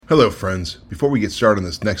Hello, friends. Before we get started on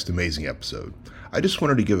this next amazing episode, I just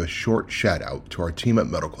wanted to give a short shout out to our team at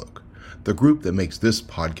MetalCloak, the group that makes this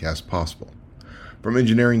podcast possible. From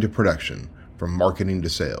engineering to production, from marketing to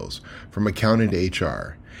sales, from accounting to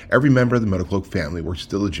HR, every member of the MetalCloak family works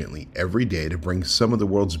diligently every day to bring some of the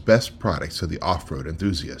world's best products to the off-road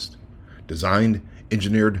enthusiast. Designed,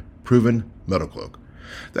 engineered, proven, MetalCloak.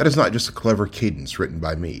 That is not just a clever cadence written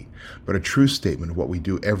by me, but a true statement of what we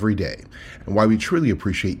do every day and why we truly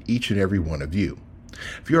appreciate each and every one of you.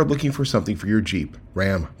 If you are looking for something for your Jeep,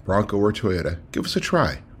 Ram, Bronco, or Toyota, give us a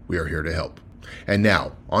try. We are here to help. And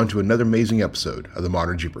now, on to another amazing episode of the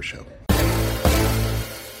Modern Jeeper Show.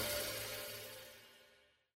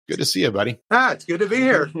 Good to see you, buddy. It's good to be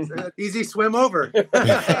here. Easy swim over.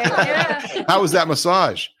 How was that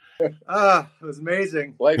massage? It was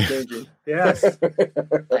amazing. Life-changing. Yes.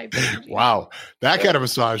 Wow. That kind of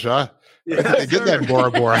massage, huh? Yes, Get that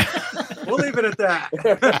Bora Bora. We'll leave it at that.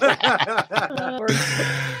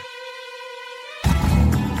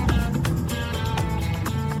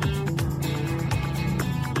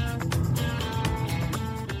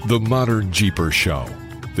 The Modern Jeeper Show,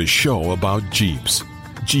 the show about Jeeps,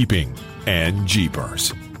 Jeeping, and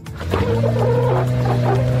Jeepers.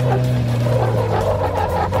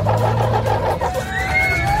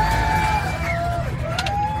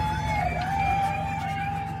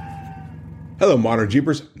 Hello, Modern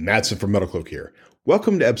Jeepers. Madsen from MetalCloak here.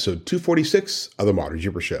 Welcome to episode 246 of the Modern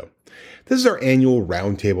Jeeper Show. This is our annual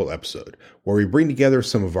Roundtable episode, where we bring together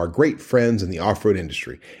some of our great friends in the off-road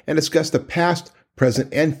industry and discuss the past,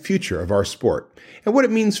 present, and future of our sport, and what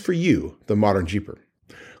it means for you, the Modern Jeeper.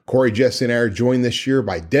 Corey, Jesse, and I are joined this year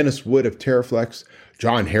by Dennis Wood of Terraflex,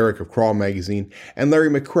 John Herrick of Crawl Magazine, and Larry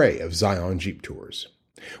McCrae of Zion Jeep Tours.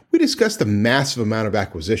 We discussed the massive amount of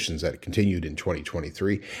acquisitions that continued in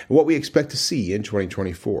 2023 and what we expect to see in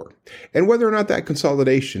 2024, and whether or not that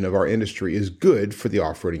consolidation of our industry is good for the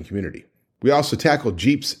off-roading community. We also tackled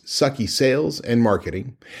Jeep's sucky sales and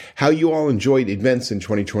marketing, how you all enjoyed events in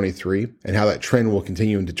 2023 and how that trend will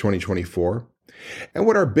continue into 2024, and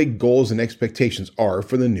what our big goals and expectations are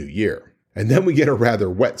for the new year. And then we get a rather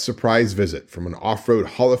wet surprise visit from an off-road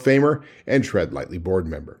Hall of Famer and Tread Lightly board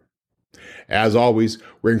member. As always,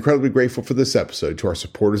 we're incredibly grateful for this episode to our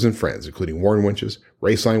supporters and friends, including Warren Winches,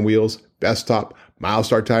 Raceline Wheels, Bestop,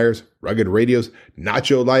 Milestar Tires, Rugged Radios,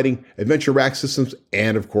 Nacho Lighting, Adventure Rack Systems,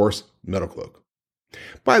 and of course, MetalCloak.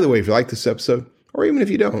 By the way, if you like this episode, or even if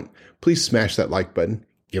you don't, please smash that like button,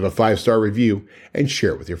 give a 5-star review, and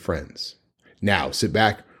share it with your friends. Now, sit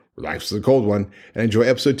back, relax with a cold one, and enjoy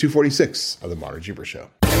episode 246 of the Modern Jeeper Show.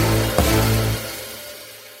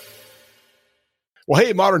 Well,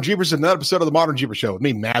 hey, Modern Jeepers, another episode of the Modern Jeeper Show with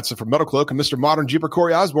me, Madsen from MetalCloak, and Mr. Modern Jeeper,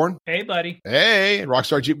 Corey Osborne. Hey, buddy. Hey,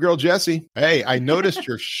 Rockstar Jeep Girl, Jesse. Hey, I noticed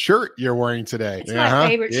your shirt you're wearing today. It's my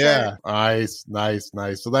favorite shirt.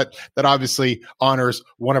 Nice. So that obviously honors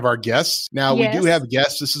one of our guests. Now, We do have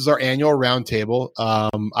guests. This is our annual roundtable.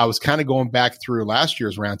 I was kind of going back through last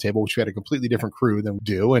year's roundtable, which we had a completely different crew than we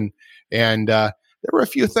do, and there were a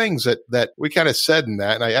few things that we kind of said in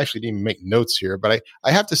that, and I actually didn't even make notes here, but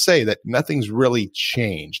I have to say that nothing's really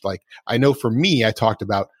changed. Like, I know for me, I talked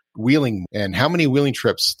about wheeling, and how many wheeling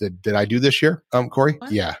trips did I do this year, Corey?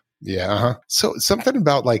 What? Yeah. So something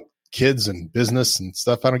about like kids and business and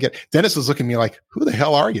stuff I don't get. Dennis was looking at me like, who the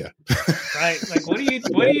hell are you? Right. Like, what do you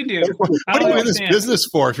do? What are you in this business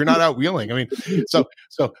for if you're not out wheeling? I mean, so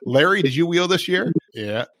Larry, did you wheel this year?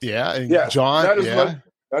 Yeah. And John,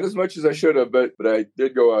 Not as much as I should have, but I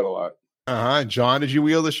did go out a lot. John, did you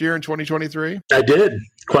wheel this year in 2023? I did.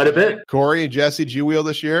 Quite a bit. Corey and Jesse, did you wheel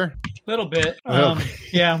this year? A little bit.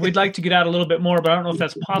 Yeah, we'd like to get out a little bit more, but I don't know if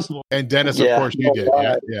that's possible. And Dennis, of course, you did.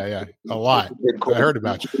 Yeah. A lot. I heard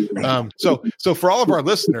about you. So for all of our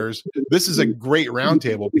listeners, this is a great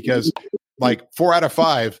roundtable because like 4 out of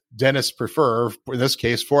 5 Dennis prefer. In this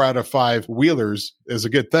case, 4 out of 5 wheelers is a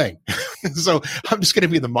good thing. So I'm just going to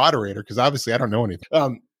be the moderator because obviously I don't know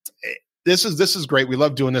anything. This is great. We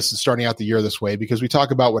love doing this and starting out the year this way because we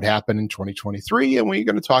talk about what happened in 2023 and we're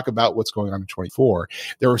going to talk about what's going on in 2024.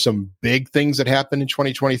 There were some big things that happened in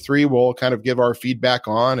 2023. We'll kind of give our feedback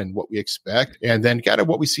on and what we expect, and then kind of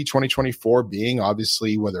what we see 2024 being,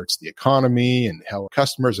 obviously, whether it's the economy and how our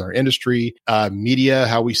customers and our industry, media,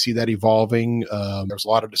 how we see that evolving. There was a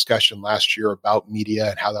lot of discussion last year about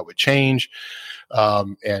media and how that would change.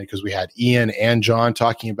 and because we had Ian and John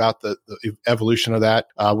talking about the evolution of that.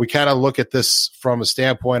 We kind of look at this from a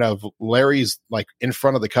standpoint of Larry's like in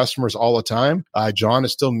front of the customers all the time. John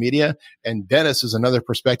is still media, and Dennis is another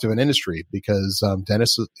perspective in industry because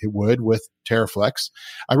Dennis Wood with TerraFlex.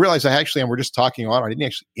 I realized and we're just talking on. I didn't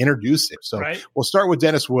actually introduce him, so we'll start with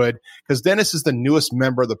Dennis Wood because Dennis is the newest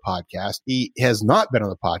member of the podcast. He has not been on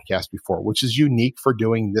the podcast before, which is unique for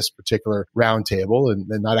doing this particular roundtable and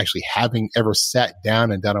not actually having ever sat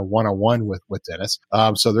down and done a one-on-one with Dennis.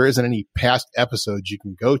 So there isn't any past episodes you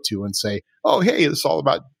can go to and say, oh, hey, it's all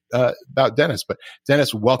about Dennis. But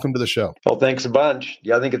Dennis, welcome to the show. Well, thanks a bunch.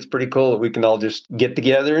 Yeah, I think it's pretty cool that we can all just get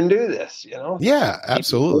together and do this, Yeah,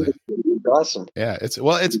 absolutely. Awesome. Yeah,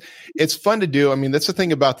 it's fun to do. I mean, that's the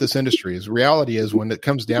thing about this industry is reality is when it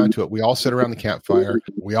comes down to it, we all sit around the campfire.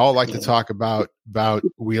 We all like to talk about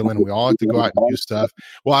wheeling. We all like to go out and do stuff.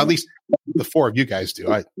 Well, at least the four of you guys do.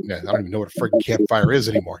 I don't even know what a freaking campfire is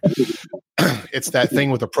anymore. It's that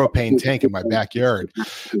thing with a propane tank in my backyard.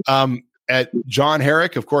 At John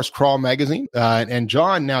Herrick, of course, Crawl Magazine. And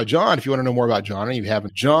John, if you want to know more about John, and you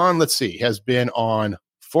haven't, John, let's see, has been on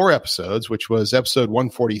 4 episodes, which was episode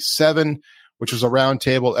 147, which was a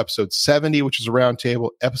roundtable, episode 70, which was a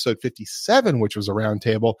roundtable, episode 57, which was a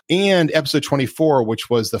roundtable, and episode 24, which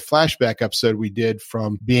was the flashback episode we did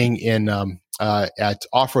from being in at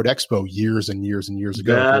Off-Road Expo years and years and years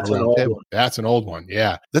ago. That's an old one.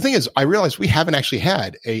 Yeah. The thing is, I realized we haven't actually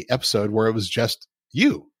had a episode where it was just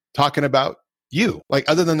you talking about you, like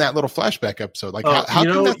other than that little flashback episode. Like how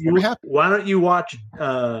come that never happened? Why don't you watch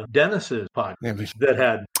Dennis's podcast that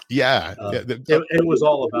had? Yeah, it was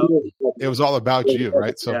all about. It was all about you,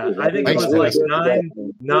 right? So yeah, I think it was like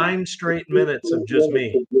nine straight minutes of just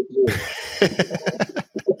me.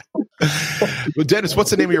 Well, Dennis, what's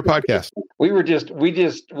the name of your podcast? We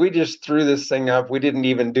just threw this thing up. We didn't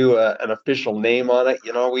even do an official name on it.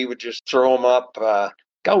 We would just throw them up.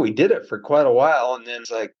 We did it for quite a while, and then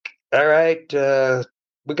it's like, all right,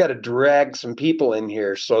 we got to drag some people in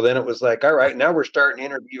here. So then it was like, all right, now we're starting to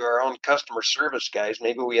interview our own customer service guys.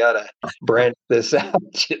 Maybe we ought to branch this out,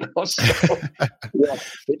 So, yeah,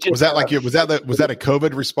 was that a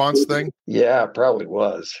COVID response thing? Yeah, it probably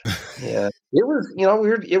was. Yeah, it was.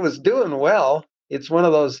 It was doing well. It's one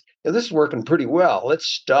of those. This is working pretty well. Let's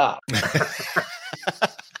stop.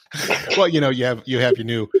 Well, you have your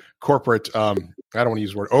new corporate. I don't want to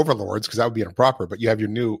use the word overlords because that would be improper. But you have your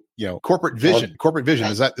new, corporate vision. Corporate vision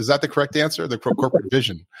is that the correct answer? The corporate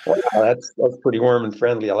vision. Wow, that's pretty warm and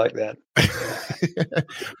friendly. I like that.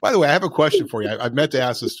 By the way, I have a question for you. I meant to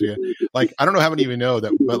ask this to you. Like, I don't know how many of you know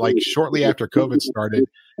that, but like shortly after COVID started,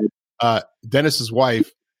 Dennis's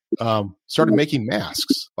wife started making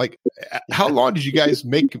masks. Like, how long did you guys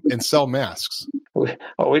make and sell masks?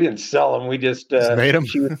 We didn't sell them. We just made them.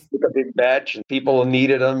 She took a big batch, and people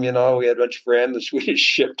needed them. We had a bunch of friends. We just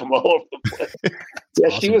shipped them all over the place. Yeah,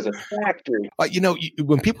 awesome. She was a factory.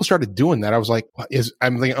 When people started doing that, I was like,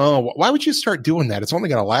 I'm thinking, oh, why would you start doing that? It's only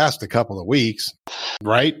going to last a couple of weeks,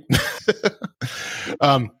 right?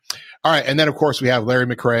 All right, and then of course we have Larry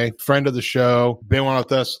McCrae, friend of the show, been on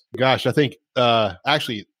with us. Gosh, I think you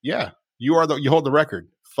hold the record.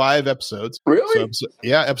 5 episodes. Really? So,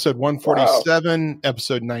 episode 147, wow.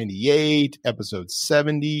 Episode 98, episode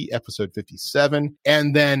 70, episode 57.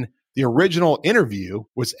 And then the original interview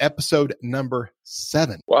was episode number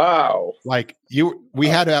 7. Wow. Like we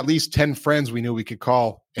had at least 10 friends we knew we could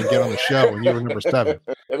call and get on the show, and you were number 7.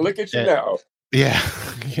 And look at you now. Yeah.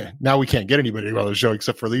 Now we can't get anybody on the show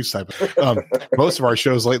except for these type of most of our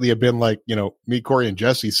shows lately have been like, me, Corey, and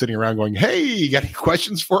Jesse sitting around going, hey, you got any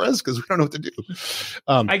questions for us? Because we don't know what to do.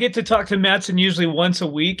 I get to talk to Mattson usually once a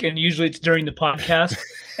week, and usually it's during the podcast.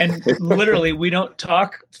 And literally we don't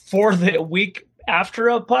talk for the week after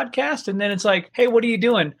a podcast. And then it's like, hey, what are you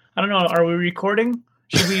doing? I don't know. Are we recording?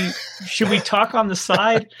 Should we talk on the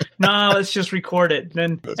side? No, let's just record it.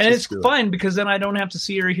 And it's fun because then I don't have to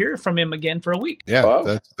see or hear from him again for a week. Yeah,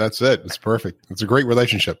 wow. That's it. It's perfect. It's a great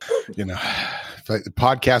relationship. The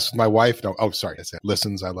podcast with my wife. No, sorry, that's it.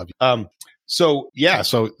 Listens. I love you. So you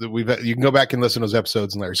can go back and listen to those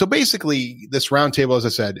episodes, Larry. So basically, this roundtable, as I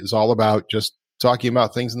said, is all about just talking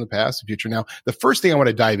about things in the past, the future. Now, the first thing I want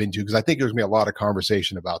to dive into, because I think there's going to be a lot of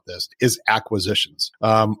conversation about this, is acquisitions.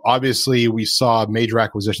 Obviously, we saw major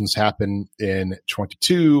acquisitions happen in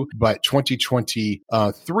 22, but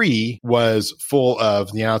 2023 was full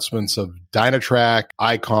of the announcements of Dynatrack,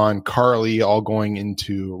 Icon, Carly, all going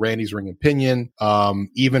into Randy's Ring Opinion.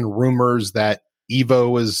 Even rumors that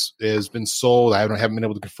Evo has been sold. I haven't been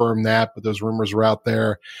able to confirm that, but those rumors are out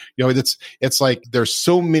there. It's like there's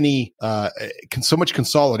so much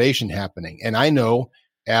consolidation happening. And I know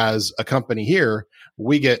as a company here,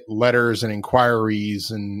 we get letters and inquiries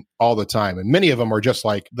and all the time. And many of them are just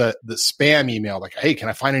like the spam email, like, hey, can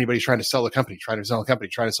I find anybody trying to sell a company, trying to sell a company,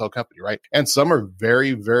 right? And some are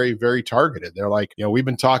very, very, very targeted. They're like, we've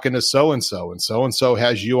been talking to so-and-so, and so-and-so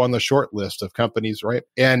has you on the short list of companies, right?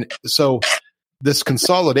 And so this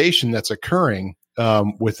consolidation that's occurring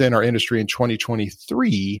within our industry in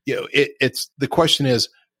 2023, it's the question is,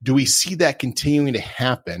 do we see that continuing to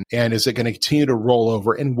happen? And is it going to continue to roll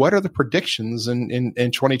over? And what are the predictions in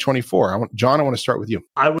 2024? John, I want to start with you.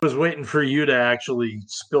 I was waiting for you to actually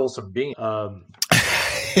spill some beans.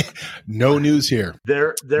 No news here.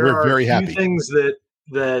 There We're are very a few happy. things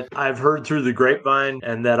that I've heard through the grapevine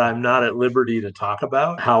and that I'm not at liberty to talk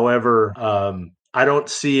about. However, I don't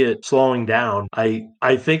see it slowing down.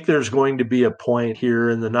 I think there's going to be a point here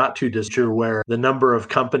in the not too distant future where the number of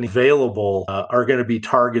companies available are going to be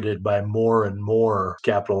targeted by more and more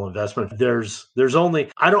capital investment. There's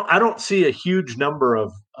only I don't see a huge number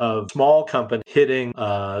of small companies hitting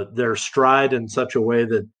their stride in such a way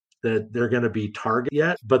that they're going to be targeted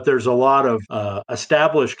yet, but there's a lot of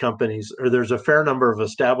established companies, or there's a fair number of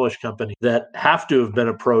established companies that have to have been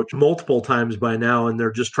approached multiple times by now, and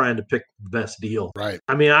they're just trying to pick the best deal. Right.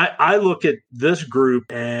 I mean, I look at this group,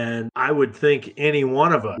 and I would think any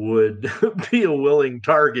one of us would be a willing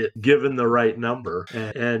target given the right number.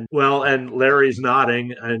 And Larry's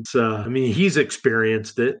nodding, and I mean, he's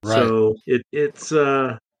experienced it, right. So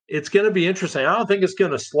it's going to be interesting. I don't think it's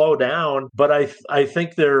going to slow down, but I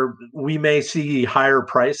think we may see higher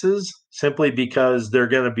prices simply because they're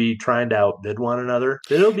going to be trying to outbid one another.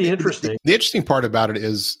 It'll be interesting. The interesting part about it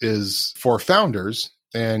is for founders,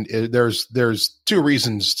 and there's two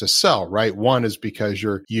reasons to sell, right? One is because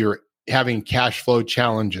you're having cash flow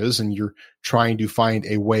challenges and you're trying to find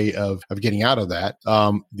a way of getting out of that.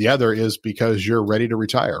 The other is because you're ready to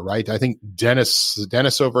retire, right? I think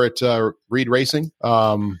Dennis over at Reed Racing,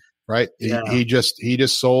 right? Yeah. He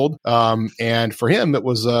just sold. And for him, it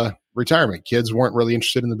was retirement. Kids weren't really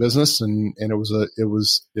interested in the business, and it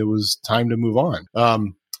was time to move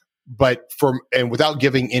on. But without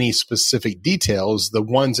giving any specific details, the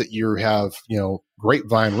ones that you have,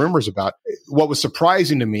 grapevine rumors about, what was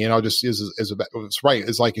surprising to me, and I'll just is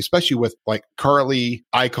like, especially with like Carly,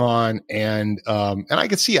 Icon, and I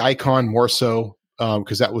could see Icon more so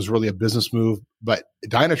because that was really a business move. But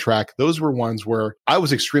Dynatrack, those were ones where I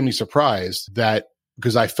was extremely surprised that,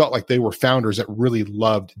 because I felt like they were founders that really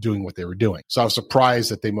loved doing what they were doing. So I was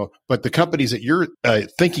surprised that they moved. But the companies that you're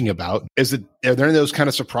thinking about, are there any of those kind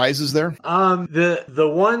of surprises there? There's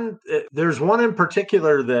one in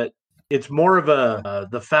particular that it's more of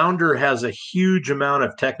the founder has a huge amount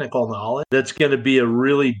of technical knowledge that's going to be a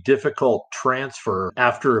really difficult transfer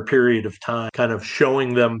after a period of time, kind of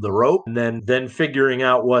showing them the rope and then figuring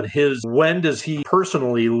out when does he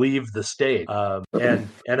personally leave the stage,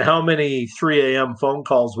 and how many 3 a.m. phone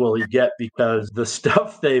calls will he get because the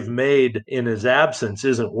stuff they've made in his absence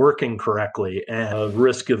isn't working correctly, and a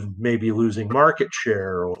risk of maybe losing market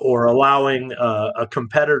share or allowing a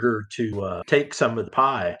competitor to take some of the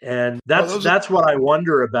pie. And that's what I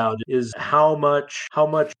wonder about, is how much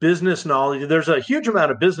business knowledge. There's a huge amount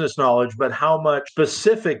of business knowledge, but how much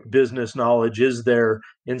specific business knowledge is there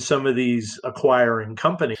in some of these acquiring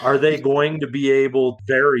companies? Are they going to be able to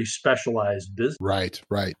very specialized business? Right.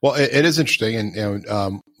 Well, it is interesting,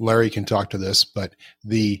 and Larry can talk to this, but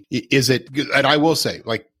and I will say,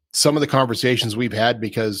 like, some of the conversations we've had,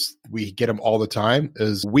 because we get them all the time,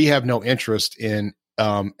 is we have no interest in,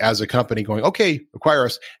 as a company, going, okay, acquire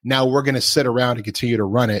us. Now we're going to sit around and continue to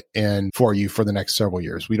run it for you for the next several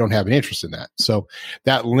years. We don't have an interest in that. So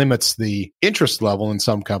that limits the interest level in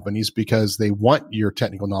some companies, because they want your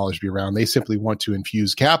technical knowledge to be around. They simply want to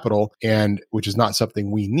infuse capital, which is not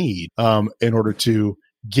something we need in order to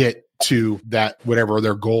get to that, whatever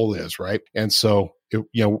their goal is, right? And so,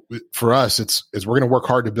 for us, it's we're going to work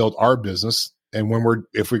hard to build our business. And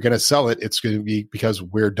if we're going to sell it, it's going to be because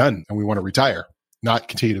we're done and we want to retire, not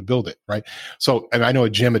continue to build it, right? So, and I know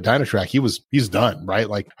Jim at Dynatrack, he's done, right?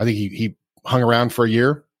 Like, I think he hung around for a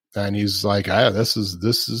year, and he's like, this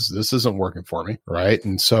isn't working for me, right?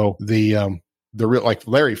 And so the real, like,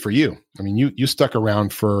 Larry, for you, I mean, you stuck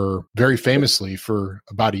around for very famously for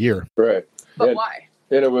about a year, right? But why?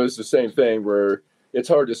 And it was the same thing where it's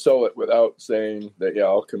hard to sell it without saying that, yeah,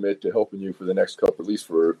 I'll commit to helping you for the next couple, at least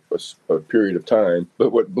for a period of time.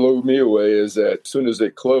 But what blew me away is that as soon as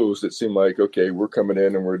it closed, it seemed like, okay, we're coming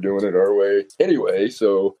in and we're doing it our way anyway.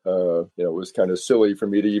 So, it was kind of silly for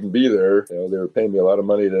me to even be there. They were paying me a lot of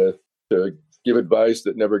money to give advice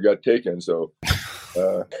that never got taken. So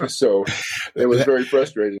So it was very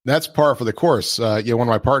frustrating. That's par for the course. One of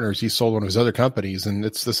my partners, he sold one of his other companies, and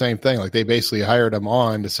it's the same thing. Like they basically hired him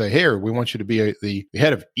on to say, "Here, we want you to be the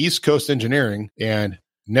head of East Coast engineering," and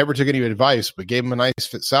never took any advice, but gave him a nice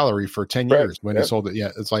fit salary for 10 years when he sold it.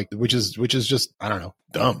 Yeah, it's like which is just, I don't know,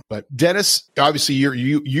 dumb. But Dennis, obviously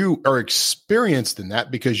you are experienced in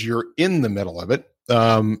that because you're in the middle of it.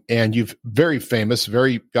 And you've very famous,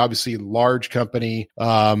 very obviously large company.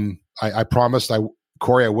 I promised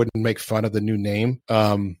Corey, I wouldn't make fun of the new name.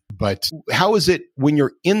 But how is it when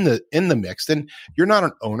you're in the mix? And you're not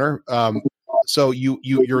an owner. So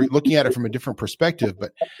you're looking at it from a different perspective,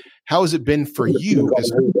 but how has it been for you?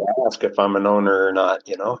 Ask if I'm an owner or not.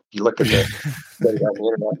 You look at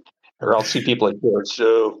the or I'll see people like,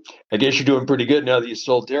 so I guess you're doing pretty good now that you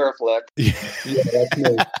sold TerraFlex. Yeah, that's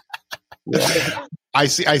me. Yeah. I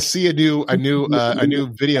see a new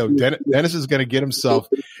video. Dennis is going to get himself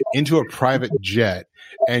into a private jet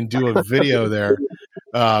and do a video there.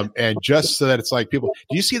 And just so that it's like people,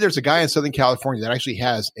 do you see there's a guy in Southern California that actually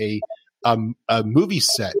has a movie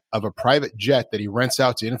set of a private jet that he rents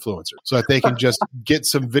out to influencers so that they can just get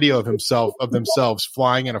some video of themselves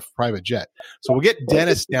flying in a private jet. So we'll get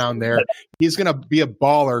Dennis down there. He's going to be a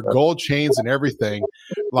baller, gold chains and everything.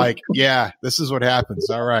 Like, yeah, this is what happens.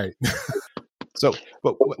 All right. So,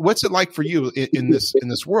 but what's it like for you in this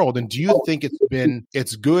world? And do you think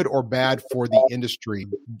it's good or bad for the industry,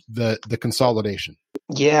 the consolidation?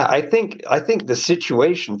 Yeah, I think the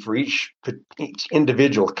situation for each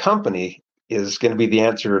individual company is going to be the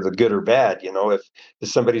answer of the good or bad. If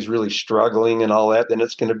somebody's really struggling and all that, then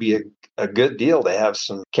it's going to be a good deal to have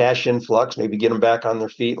some cash influx, maybe get them back on their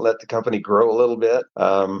feet, let the company grow a little bit.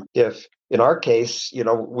 If in our case,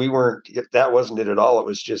 that wasn't it at all. It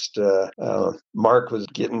was just Mark was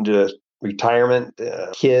getting to retirement,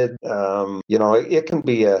 kid. It can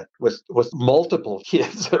be with multiple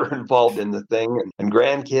kids that are involved in the thing and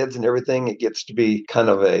grandkids and everything. It gets to be kind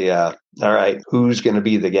of all right, who's going to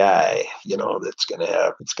be the guy? It's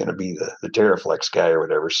going to be the TerraFlex guy or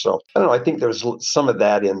whatever. So I don't know. I think there's some of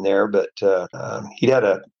that in there, but he had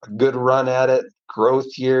a good run at it.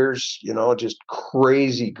 Growth years, just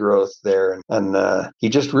crazy growth there. And he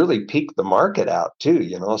just really peaked the market out too,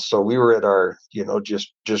 so we were at our,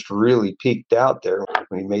 just really peaked out there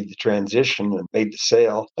when we made the transition and made the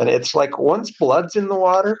sale. And it's like once blood's in the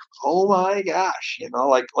water, oh my gosh,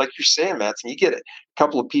 like you're saying, Matson, you get a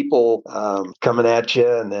couple of people coming at you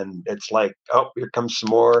and then it's like, oh, here comes some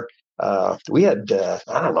more. We had,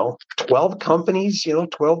 12 companies,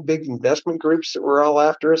 12 big investment groups that were all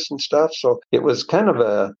after us and stuff. So it was kind of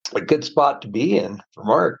a good spot to be in for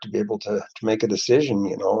Mark to be able to make a decision,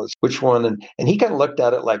 is which one. And he kind of looked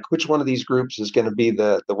at it like which one of these groups is going to be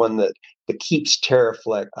the one that keeps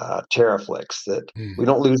TerraFlex, that we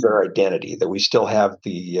don't lose our identity, that we still have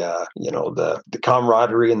the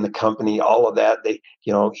camaraderie in the company, all of that.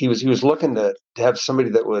 He was looking to have somebody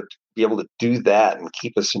that would be able to do that and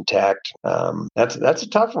keep us intact. That's a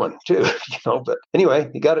tough one too, but anyway,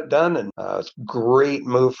 he got it done and it's a great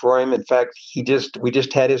move for him. In fact, we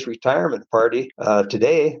just had his retirement party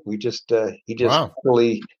today. He just Wow.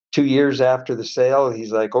 really 2 years after the sale,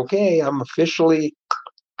 he's like, okay, I'm officially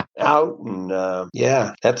out. And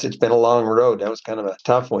it's been a long road. That was kind of a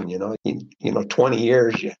tough one, 20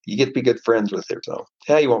 years, you get to be good friends with him. So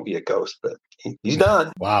he won't be a ghost, but he's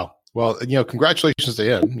done. Wow. Well, congratulations to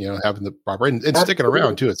him, having the proper and sticking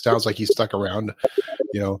around too. It sounds like he's stuck around,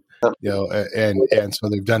 and so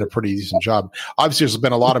they've done a pretty decent job. Obviously, there's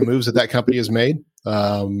been a lot of moves that company has made.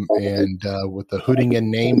 And with the Hoodingen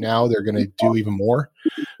name now, they're going to do even more.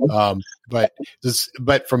 But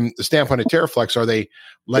from the standpoint of TerraFlex, are they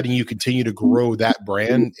letting you continue to grow that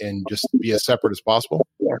brand and just be as separate as possible?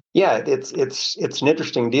 Yeah, it's an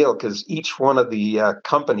interesting deal because each one of the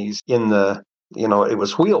companies in the it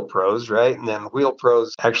was Wheel Pros, right? And then Wheel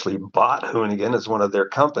Pros actually bought Hoonigan as one of their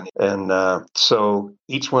companies. And so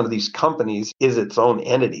each one of these companies is its own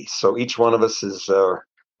entity. So each one of us is,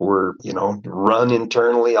 we're, run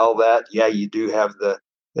internally, all that. Yeah, you do have the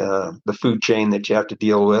food chain that you have to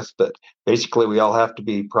deal with, but basically we all have to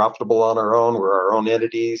be profitable on our own. We're our own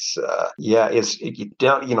entities. Where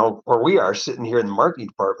we are sitting here in the marketing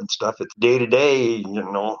department stuff, it's day to day,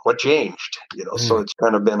 what changed, so it's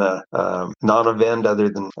kind of been a non-event other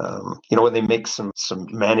than, when they make some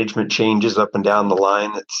management changes up and down the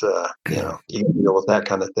line, it's, you can deal with that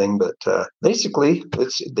kind of thing. But basically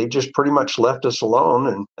they just pretty much left us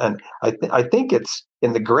alone. And I think it's,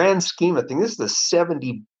 in the grand scheme of things, this is the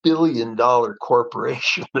 $70 billion-dollar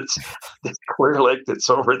corporation that's Clear Lake that's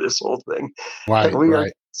over this whole thing. Right, And we are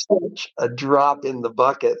right. such a drop in the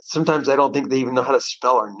bucket. Sometimes I don't think they even know how to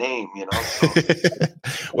spell our name, So.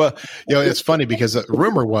 Well, it's funny because the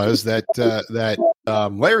rumor was that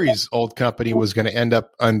Larry's old company was going to end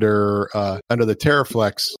up under the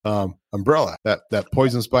TerraFlex umbrella. That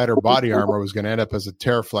Poison Spider body armor was going to end up as a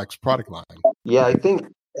TerraFlex product line. Yeah, I think,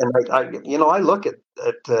 and I look at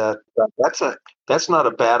that's not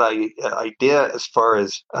a bad idea as far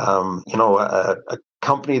as a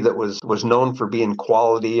company that was known for being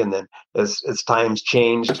quality, and then as times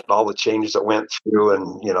changed, all the changes that went through,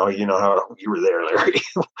 and you know how you were there, Larry,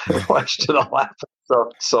 watched it all happen.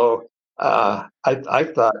 So I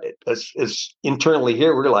thought as internally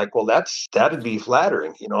here, we're like, well, that'd be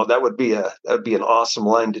flattering. That would be an awesome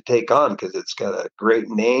line to take on because it's got a great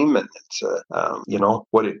name, and it's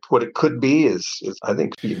what it could be is I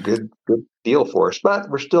think be a good deal for us. But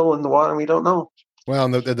we're still in the water, and we don't know. Well,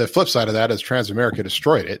 and the flip side of that is Transamerica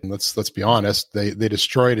destroyed it, and let's be honest, they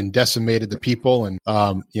destroyed and decimated the people, and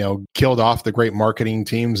killed off the great marketing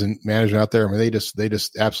teams and management out there. I mean, they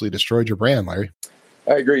just absolutely destroyed your brand, Larry.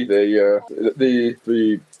 I agree. The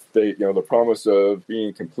promise of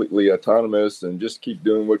being completely autonomous and just keep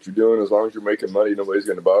doing what you're doing as long as you're making money, nobody's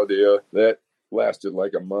going to bother you. That lasted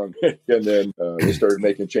like a month, and then they started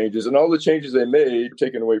making changes, and all the changes they made were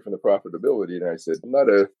taken away from the profitability. And I said, I'm not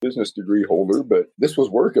a business degree holder, but this was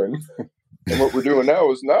working, and what we're doing now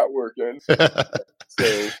is not working.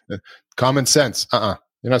 So, common sense.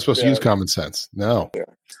 You're not supposed to use common sense. No. Yeah.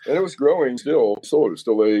 And it was growing still. So it was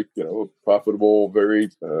still a profitable,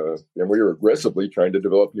 very, and we were aggressively trying to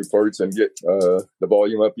develop new parts and get the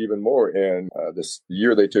volume up even more. And this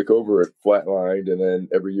year they took over, it flatlined. And then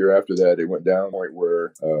every year after that, it went down to a point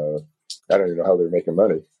where I don't even know how they're making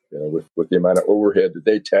money, with the amount of overhead that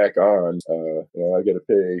they tack on. I got to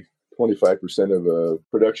pay 25% of a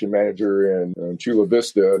production manager in Chula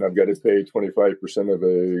Vista, and I've got to pay 25% of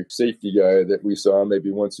a safety guy that we saw maybe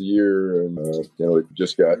once a year. And, it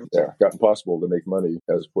just got impossible to make money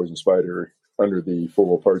as Poison Spider under the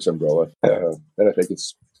Full Parts umbrella. And I think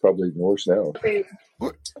it's probably even worse now.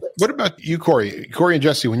 What about you, Corey? Corey and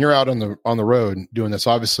Jesse, when you're out on the road doing this,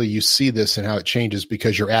 obviously you see this and how it changes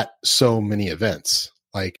because you're at so many events.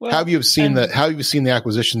 Like, how have you seen the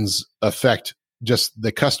acquisitions affect just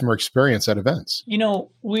the customer experience at events?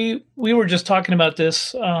 We were just talking about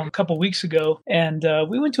this a couple of weeks ago, and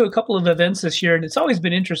we went to a couple of events this year, and it's always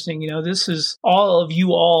been interesting. This is all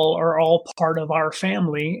are all part of our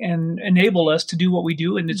family and enable us to do what we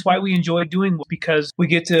do. And it's why we enjoy doing it, because we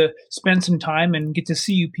get to spend some time and get to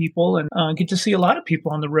see you people and get to see a lot of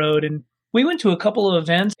people on the road. And we went to a couple of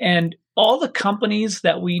events, and all the companies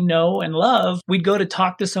that we know and love, we'd go to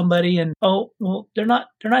talk to somebody and, oh, well, they're not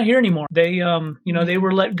here anymore. They, they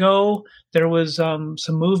were let go. There was some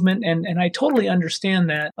movement, and I totally understand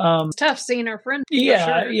that. It's tough seeing our friends.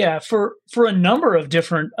 Yeah, sure. yeah. For a number of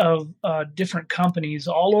different companies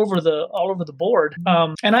all over the board.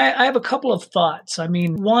 And I have a couple of thoughts. I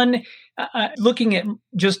mean, one, looking at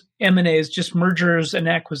just M&As, just mergers and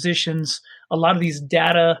acquisitions, a lot of these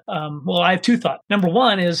data. I have two thoughts. Number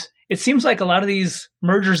one is, it seems like a lot of these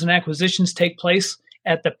mergers and acquisitions take place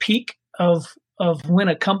at the peak of when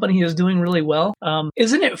a company is doing really well.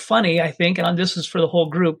 Isn't it funny, I think, and this is for the whole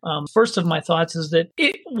group, first of my thoughts is that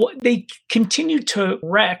they continue to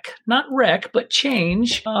not wreck, but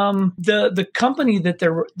change the company that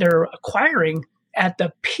they're acquiring at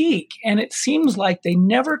the peak. And it seems like they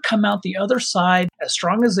never come out the other side as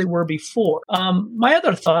strong as they were before. My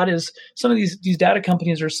other thought is some of these data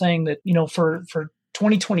companies are saying that, for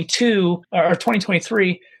 2022 or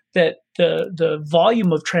 2023, that the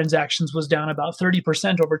volume of transactions was down about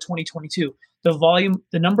 30% over 2022. The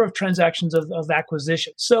number of transactions of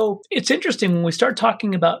acquisition. So it's interesting when we start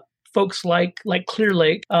talking about folks like Clear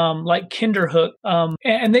Lake, like Kinderhook,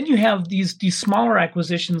 and then you have these smaller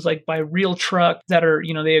acquisitions like by Real Truck that are,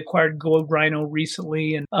 they acquired Gold Rhino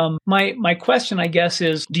recently. And my question, I guess,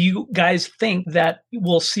 is, do you guys think that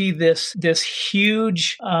we'll see this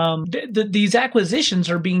huge? These acquisitions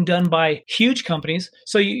are being done by huge companies.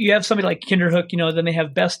 So you have somebody like Kinderhook, then they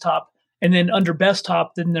have Best Top, and then under Best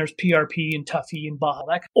Top, then there's PRP and Tuffy and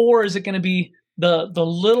Baja. Or is it going to be the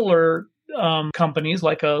littler companies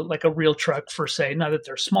like a Real Truck, for say, not that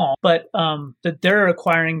they're small, but that they're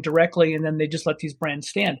acquiring directly, and then they just let these brands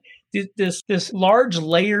stand. This large,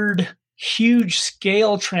 layered, huge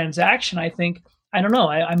scale transaction, I think, I don't know.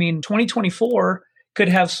 I mean, 2024 could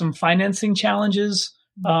have some financing challenges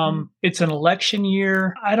It's an election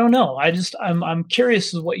year. I don't know. I'm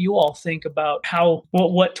curious as what you all think about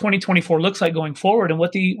what 2024 looks like going forward, and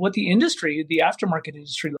what the industry, the aftermarket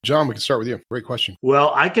industry. John, we can start with you. Great question.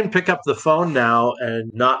 Well, I can pick up the phone now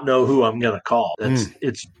and not know who I'm going to call.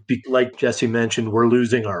 It's like Jesse mentioned, we're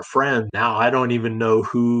losing our friend. Now I don't know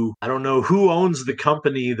who owns the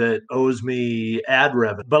company that owes me ad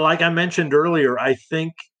revenue. But like I mentioned earlier, I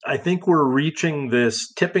think we're reaching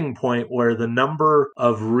this tipping point where the number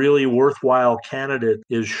of really worthwhile candidates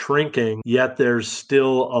is shrinking, yet there's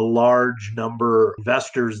still a large number of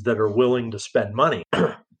investors that are willing to spend money.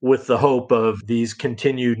 With the hope of these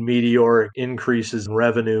continued meteoric increases in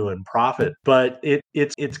revenue and profit. But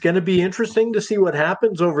it's going to be interesting to see what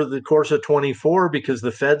happens over the course of 24, because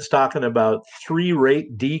the Fed's talking about 3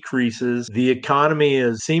 rate decreases. The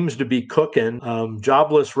economy seems to be cooking.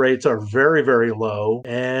 Jobless rates are very, very low.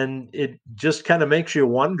 And it just kind of makes you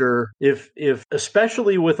wonder if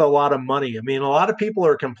especially with a lot of money, I mean, a lot of people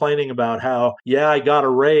are complaining about how, I got a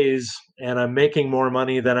raise and I'm making more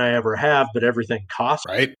money than I ever have, but everything costs.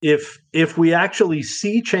 Right. If we actually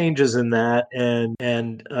see changes in that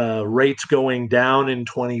and rates going down in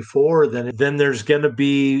 24, then there's going to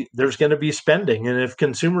be spending, and if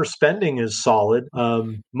consumer spending is solid,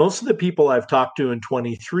 most of the people I've talked to in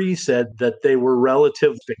 23 said that they were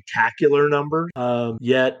relative spectacular numbers.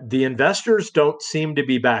 Yet the investors don't seem to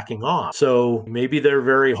be backing off. So maybe they're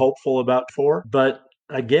very hopeful about 4, but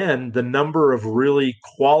again, the number of really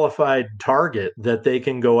qualified target that they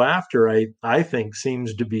can go after, I think,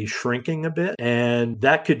 seems to be shrinking a bit. And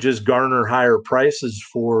that could just garner higher prices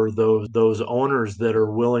for those owners that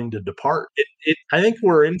are willing to depart. I think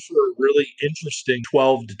we're in for a really interesting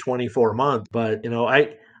 12 to 24 months. But,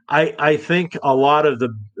 I think a lot of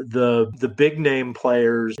the big name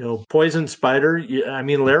players, Poison Spider, I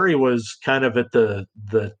mean, Larry was kind of at the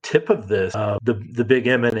tip of this, the big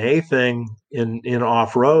M&A thing in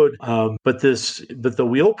off-road. But the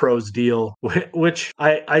Wheel Pros deal, which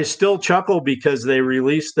I still chuckle because they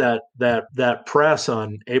released that press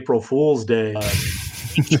on April Fool's Day.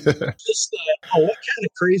 Just what kind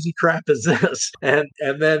of crazy crap is this? And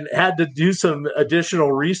then had to do some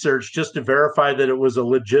additional research just to verify that it was a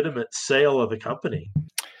legitimate sale of the company.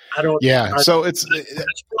 So it's probably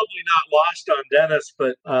not lost on Dennis,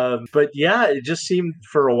 but yeah, it just seemed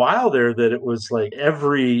for a while there that it was like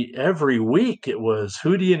every week it was,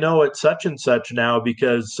 who do you know at such and such now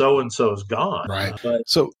because so and so's gone. Right.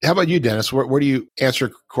 So how about you, Dennis? Where do you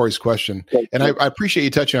answer Corey's question? And I appreciate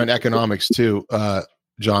you touching on economics too,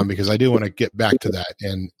 John, because I do want to get back to that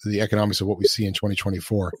and the economics of what we see in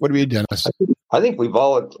 2024. What do you, Dennis? I think we've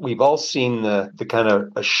all seen the kind of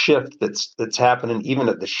a shift that's happening even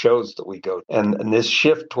at the shows that we go, and this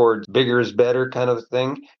shift towards bigger is better kind of a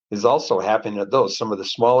thing is also happening at those. Some of the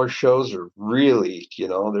smaller shows are really,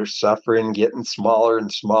 they're suffering, getting smaller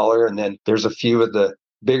and smaller, and then there's a few of the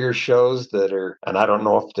bigger shows that are, and I don't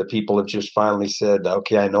know if the people have just finally said,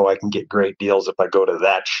 okay, I know I can get great deals if I go to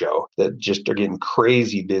that show, that just are getting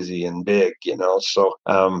crazy busy and big, So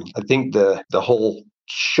I think the whole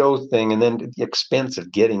show thing, and then the expense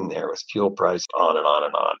of getting there with fuel price on and on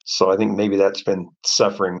and on. So I think maybe that's been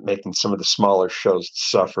suffering, making some of the smaller shows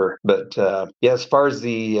suffer. But as far as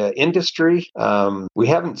the industry, we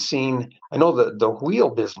haven't seen, I know that the wheel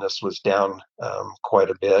business was down quite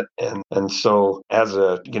a bit. And so as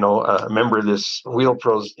a member of this Wheel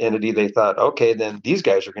Pros entity, they thought, okay, then these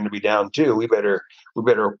guys are going to be down too. We better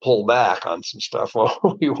pull back on some stuff.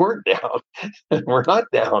 Well, we weren't down. We're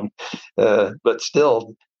not down. But still,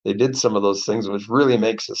 they did some of those things, which really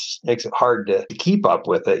makes it hard to keep up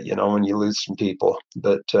with it, when you lose some people.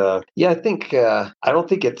 But I think I don't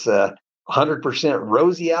think it's a 100%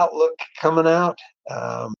 rosy outlook coming out.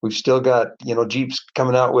 We've still got Jeep's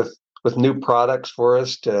coming out with new products for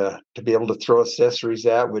us to be able to throw accessories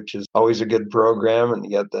at, which is always a good program. And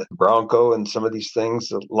you got the Bronco and some of these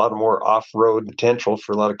things, a lot more off-road potential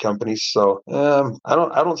for a lot of companies. So I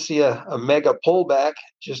don't see a mega pullback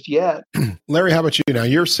just yet. Larry, how about you? Now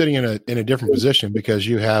you're sitting in a different position because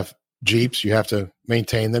you have Jeeps, you have to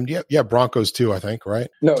maintain them. You have Broncos too, I think, right?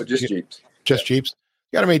 No, just Jeeps. Just Jeeps.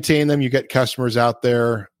 You got to maintain them. You get customers out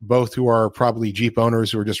there, both who are probably Jeep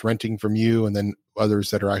owners who are just renting from you, and then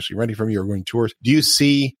others that are actually renting from you or going tours. Do you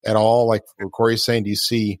see at all, like what Corey's saying,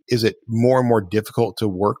 is it more and more difficult to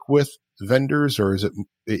work with vendors, or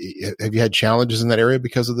have you had challenges in that area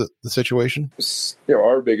because of the situation?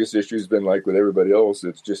 Our biggest issue has been like with everybody else,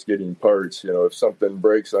 it's just getting parts. If something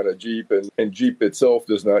breaks on a Jeep and Jeep itself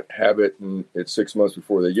does not have it and it's 6 months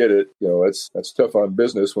before they get it, that's tough on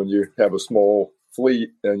business when you have a small fleet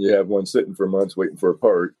and you have one sitting for months waiting for a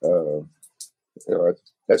part.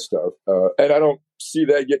 That's tough. And I don't see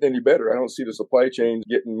that getting any better. I don't see the supply chain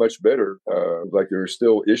getting much better. Like there are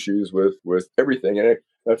still issues with everything. And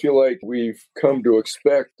I feel like we've come to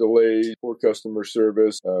expect delays, poor customer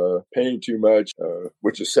service, paying too much,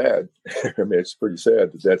 which is sad. I mean, it's pretty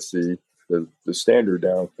sad that that's the standard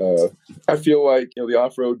now. I feel like, the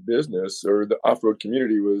off-road business or the off-road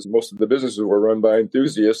community most of the businesses were run by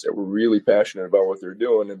enthusiasts that were really passionate about what they're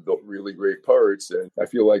doing and built really great parts. And I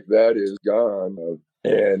feel like that is gone.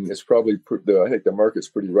 And it's probably, I think the market's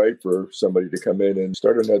pretty ripe for somebody to come in and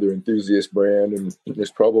start another enthusiast brand. And there's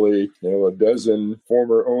probably, a dozen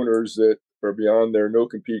former owners that are beyond their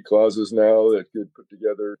no-compete clauses now that could put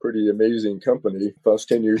together a pretty amazing company if I was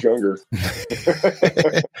 10 years younger.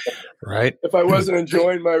 Right. If I wasn't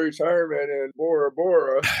enjoying my retirement in Bora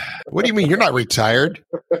Bora. What do you mean? You're not retired.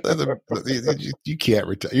 You can't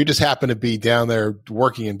retire. You just happen to be down there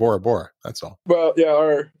working in Bora Bora. That's all. Well,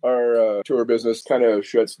 yeah, our tour business kind of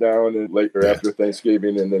shuts down after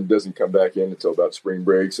Thanksgiving and then doesn't come back in until about spring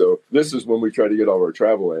break. So this is when we try to get all our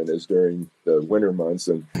travel in, is during the winter months.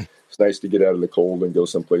 And it's nice to get out of the cold and go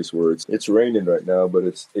someplace where it's raining right now, but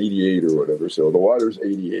it's 88 or whatever. So the water's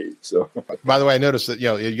 88. So, by the way, I noticed that,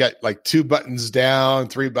 you got like 2 buttons down,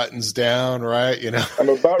 3 buttons down, right? I'm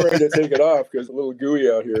about ready to take it off because it's a little gooey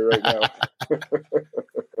out here right now.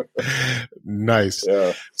 Nice.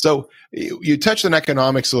 Yeah. So you touched on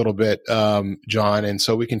economics a little bit, John, and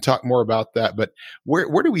so we can talk more about that. But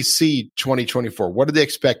where do we see 2024? What are the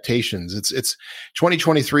expectations? It's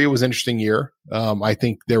 2023 was an interesting year. I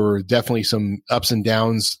think there were definitely some ups and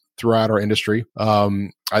downs throughout our industry.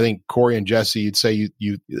 I think Corey and Jesse, you'd say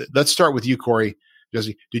you. Let's start with you, Corey.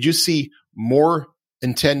 Jesse, did you see more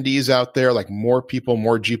attendees out there, like more people,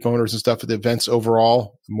 more Jeep owners and stuff at the events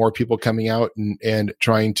overall, more people coming out and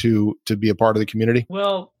trying to be a part of the community?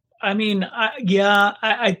 Well, I mean, but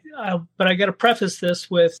I got to preface this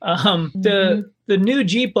with the new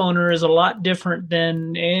Jeep owner is a lot different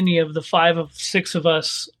than any of the 5 of 6 of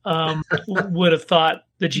us would have thought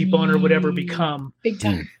the Jeep owner would ever become. Big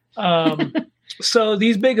time. So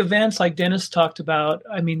these big events like Dennis talked about,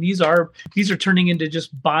 I mean, these are turning into just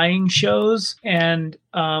buying shows, and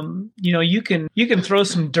you can throw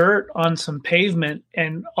some dirt on some pavement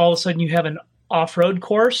and all of a sudden you have an off-road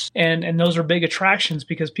course, and those are big attractions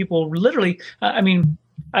because people literally, I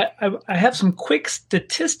have some quick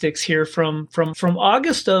statistics here from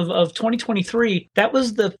August of 2023. That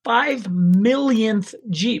was the 5 millionth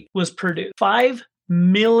Jeep was produced. 5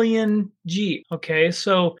 million Jeep. Okay,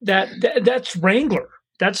 so that's Wrangler.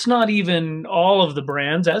 That's not even all of the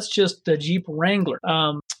brands. That's just the Jeep Wrangler.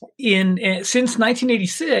 Since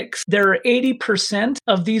 1986, there are 80%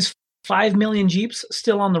 of these 5 million Jeeps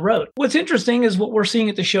still on the road. What's interesting is what we're seeing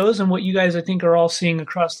at the shows and what you guys, I think, are all seeing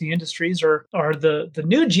across the industries are the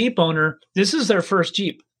new Jeep owner. This is their first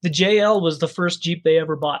Jeep. The JL was the first Jeep they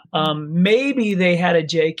ever bought. Maybe they had a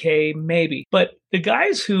JK, maybe. But the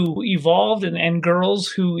guys who evolved and girls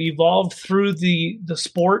who evolved through the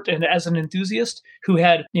sport and as an enthusiast who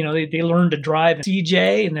had, they learned to drive a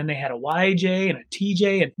CJ and then they had a YJ and a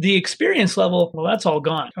TJ. And the experience level, well, that's all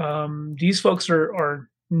gone. These folks are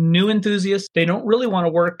new enthusiasts. They don't really want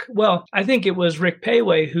to work. Well, I think it was Rick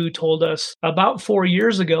Payway who told us about 4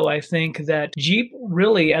 years ago, I think, that Jeep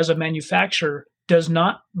really, as a manufacturer, does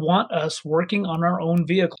not want us working on our own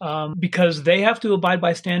vehicle because they have to abide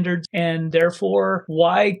by standards, and therefore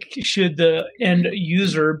why should the end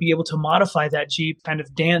user be able to modify that Jeep, kind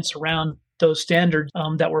of dance around those standards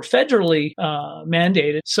that were federally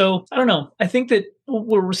mandated? So I don't know. I think that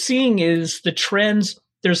what we're seeing is the trends.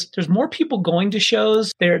 There's more people going to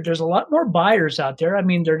shows. There's a lot more buyers out there. I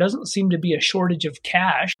mean, there doesn't seem to be a shortage of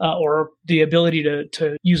cash or the ability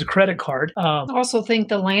to use a credit card. I also think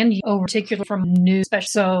the land over, particularly from new,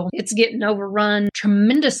 so it's getting overrun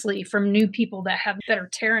tremendously from new people that are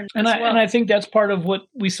tearing. And I think that's part of what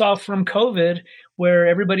we saw from COVID, where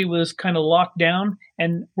everybody was kind of locked down,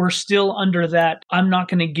 and we're still under that. I'm not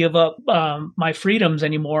going to give up my freedoms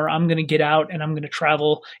anymore. I'm going to get out and I'm going to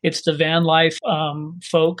travel. It's the van life,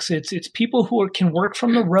 folks. It's people who can work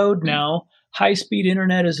from the road now. High-speed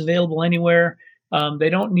internet is available anywhere. They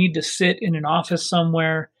don't need to sit in an office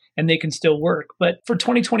somewhere, and they can still work. But for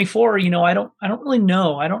 2024, I don't really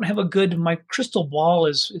know. I don't have my crystal ball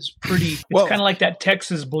is pretty, it's kind of like that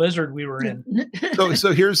Texas blizzard we were in.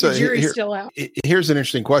 So here's the jury's still out. Here's an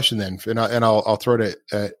interesting question then, and I'll throw it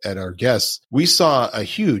at our guests. We saw a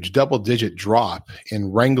huge double-digit drop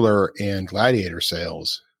in Wrangler and Gladiator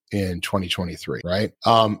sales in 2023, right?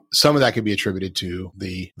 Some of that could be attributed to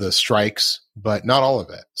the strikes, but not all of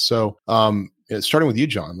it. So, starting with you,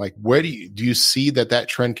 John, like where do you see that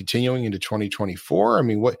trend continuing into 2024? I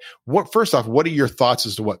mean, what first off, what are your thoughts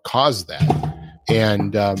as to what caused that?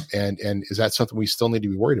 And is that something we still need to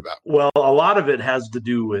be worried about? Well, a lot of it has to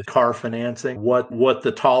do with car financing, what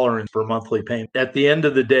the tolerance for monthly payment. At the end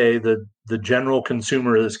of the day, the general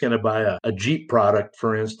consumer that's going to buy a Jeep product,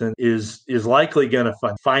 for instance, is likely going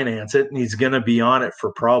to finance it, and he's going to be on it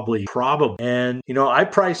for probably. And, I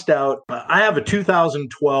priced out, I have a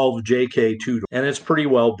 2012 JK2, and it's pretty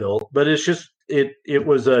well built, but it's just, it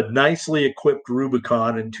was a nicely equipped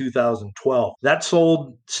Rubicon in 2012. That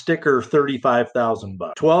sold sticker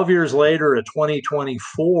 $35,000. 12 years later, a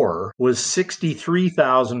 2024 was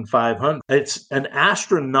 $63,500. It's an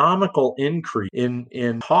astronomical increase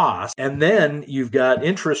in cost. And then you've got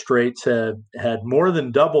interest rates had more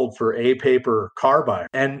than doubled for a paper car buyer.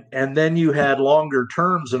 And then you had longer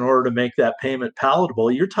terms in order to make that payment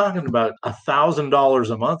palatable. You're talking about $1,000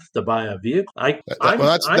 a month to buy a vehicle. I'm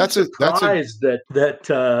surprised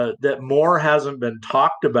that more hasn't been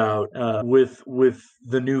talked about with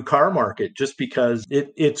the new car market, just because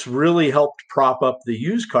it's really helped prop up the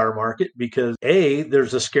used car market, because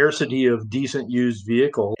there's a scarcity of decent used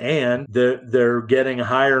vehicles, and they're getting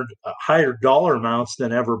higher dollar amounts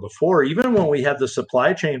than ever before. Even when we had the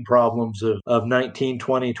supply chain problems of 19,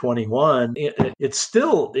 20, 21, it's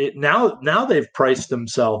still now they've priced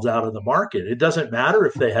themselves out of the market. It doesn't matter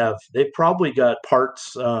if they've probably got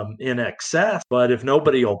parts in excess, but if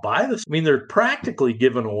nobody will buy this, they're practically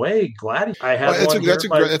giving away Gladiator.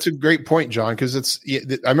 That's a great point, John, because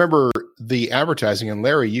I remember the advertising, and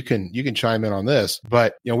Larry, you can chime in on this,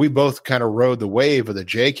 but we both kind of rode the wave of the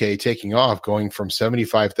JK taking off, going from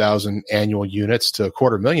 75,000 annual units to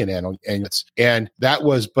 250,000 annual units, and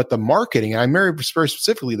but the marketing, and I remember very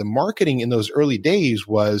specifically, the marketing in those early days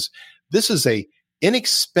was, this is a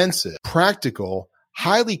inexpensive, practical,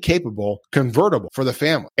 highly capable convertible for the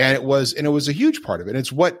family. And it was a huge part of it. And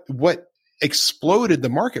it's what exploded the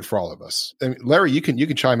market for all of us. And Larry, you can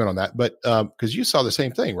chime in on that, but because you saw the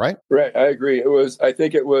same thing, right? Right. I agree. I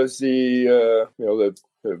think it was the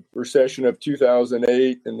recession of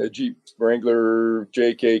 2008, and the Jeep Wrangler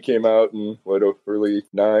JK came out in early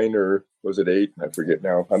 9, or was it 8? I forget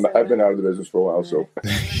now. I've been out of the business for a while, so.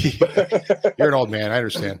 You're an old man. I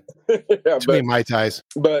understand. Yeah, Too many Mai Tais.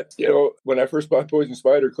 But, when I first bought Poison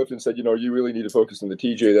Spider, Clifton said, you really need to focus on the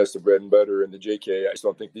TJ. That's the bread and butter. And the JK, I just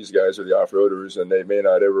don't think these guys are the off-roaders, and they may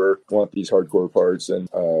not ever want these hardcore parts. And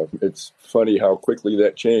it's funny how quickly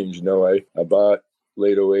that changed. I bought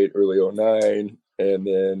late 08, early 09, and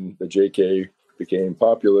then the JK became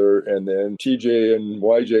popular, and then TJ and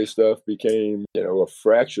YJ stuff became, a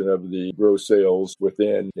fraction of the gross sales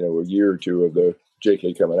within, a year or two of the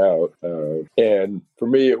JK coming out. And for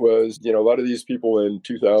me, it was, a lot of these people in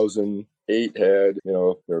 2008 had,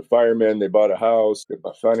 they're firemen, they bought a house, they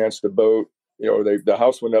financed a boat. The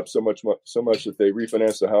house went up so much that they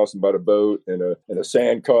refinanced the house and bought a boat and a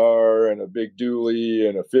sand car and a big dually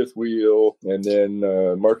and a fifth wheel. And then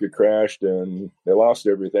market crashed and they lost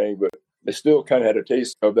everything, but they still kind of had a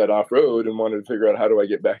taste of that off-road and wanted to figure out, how do I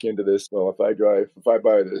get back into this? Well, if I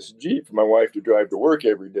buy this Jeep for my wife to drive to work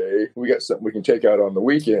every day, we got something we can take out on the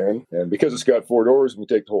weekend. And because it's got 4 doors, we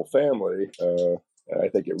take the whole family. I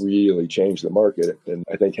think it really changed the market. And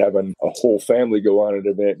I think having a whole family go on an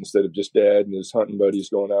event instead of just dad and his hunting buddies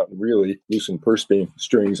going out and really loosen purse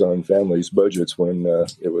strings on families' budgets when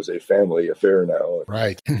it was a family affair now.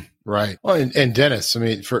 Right. Right. Well, and Dennis,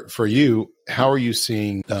 for you, how are you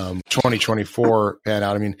seeing 2024 pan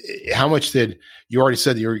out? How much you already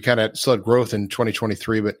said that you kind of still had growth in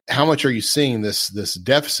 2023, but how much are you seeing this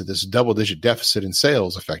deficit, this double-digit deficit in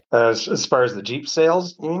sales affect? As far as the Jeep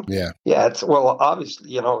sales? Yeah. Yeah. It's, well,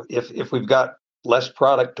 obviously, if we've got less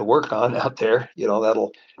product to work on out there,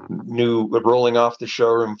 that'll rolling off the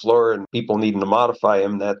showroom floor and people needing to modify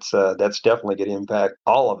them. That's definitely going to impact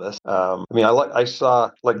all of us. I saw,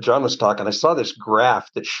 like John was talking, I saw this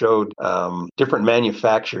graph that showed different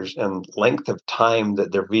manufacturers and length of time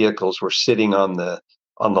that their vehicles were sitting on the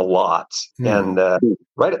lots. And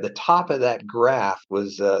right at the top of that graph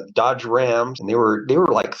was Dodge Rams, and they were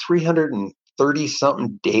like 330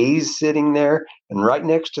 something days sitting there, and right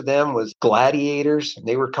next to them was Gladiators, and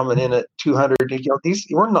they were coming in at 200. These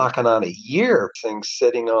we're knocking on a year of things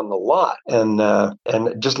sitting on the lot, and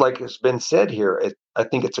just like it's been said here, I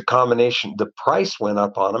think it's a combination. The price went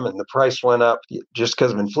up on them, and the price went up just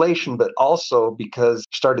because of inflation, but also because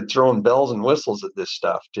started throwing bells and whistles at this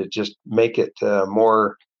stuff to just make it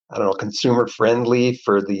more, consumer friendly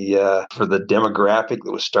for the demographic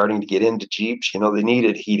that was starting to get into Jeeps. They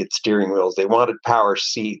needed heated steering wheels, they wanted power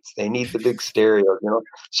seats, they need the big stereo.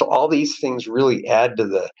 So all these things really add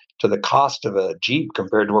to to the cost of a Jeep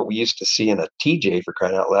compared to what we used to see in a TJ, for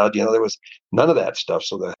crying out loud. There was none of that stuff.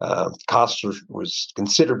 So the cost was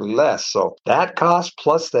considerably less. So that cost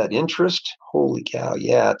plus that interest, holy cow.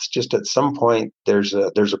 Yeah. It's just at some point there's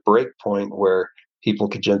a break point where people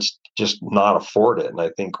could just not afford it. And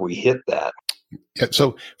I think we hit that. Yeah,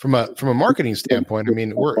 so from a marketing standpoint, I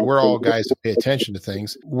mean, we're all guys that pay attention to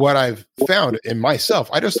things. What I've found in myself,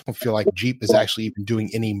 I just don't feel like Jeep is actually even doing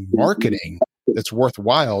any marketing that's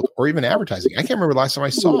worthwhile or even advertising. I can't remember the last time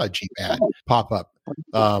I saw a Jeep ad pop up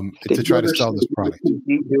to try to sell this product.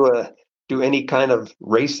 Do any kind of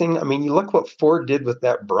racing? I mean, you look what Ford did with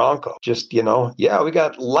that Bronco. Just, we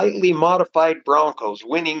got lightly modified Broncos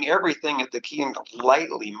winning everything at the King,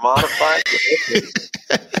 lightly modified.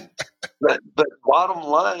 But bottom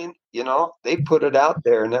line, they put it out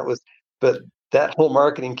there, and but that whole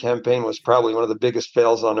marketing campaign was probably one of the biggest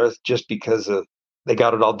fails on earth, just because they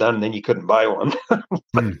got it all done and then you couldn't buy one.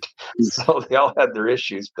 So they all had their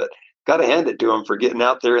issues, but got to hand it to them for getting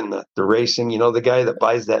out there in the racing. The guy that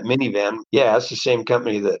buys that minivan, yeah, it's the same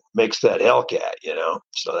company that makes that Hellcat,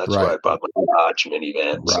 so that's why I bought my Dodge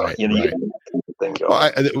minivan. Right, so,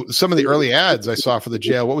 right. Some of the early ads I saw for the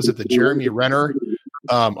jail, what was it? The Jeremy Renner.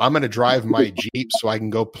 I'm going to drive my Jeep so I can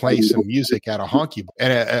go play some music at a honky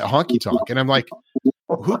tonk. And I'm like,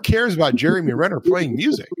 who cares about Jeremy Renner playing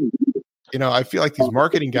music? I feel like these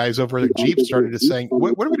marketing guys over at Jeep started to saying, what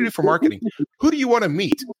are we going to do for marketing? Who do you want to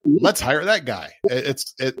meet? Let's hire that guy.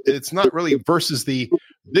 It's not really versus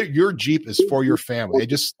your Jeep is for your family.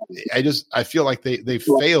 I feel like they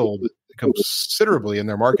failed considerably in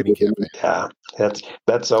their marketing campaign. Yeah,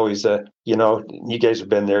 that's always you guys have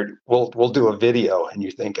been there. We'll do a video and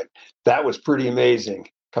you're thinking that was pretty amazing.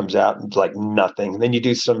 Comes out and it's like nothing. And then you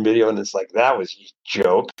do some video and it's like, that was a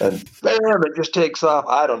joke. And bam, it just takes off.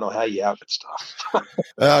 I don't know how you outfit stuff.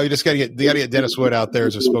 You just got to get Dennis Wood out there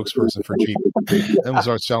as a spokesperson for Jeep. Then we'll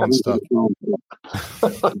start selling stuff.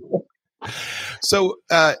 So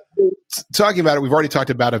talking about it, we've already talked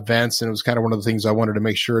about events, and it was kind of one of the things I wanted to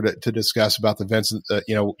make sure to discuss about the events.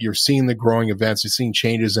 You're seeing the growing events, you're seeing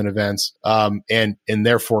changes in events, and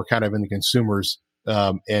therefore kind of in the consumers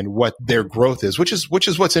and what their growth is, which is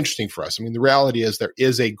what's interesting for us. I mean, the reality is there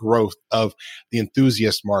is a growth of the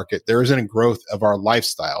enthusiast market. There isn't a growth of our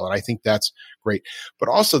lifestyle, and I think that's great. But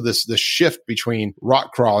also this shift between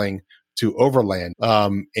rock crawling to overland,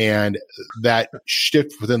 and that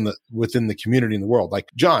shift within the community in the world. Like,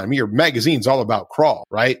 John, I mean, your magazine's all about crawl,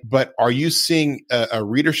 right? But are you seeing a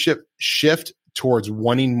readership shift towards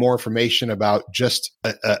wanting more information about just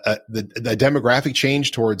the demographic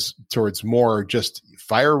change towards more just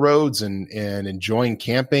fire roads and enjoying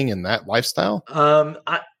camping and that lifestyle?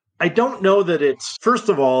 I don't know that it's, first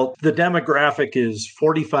of all, the demographic is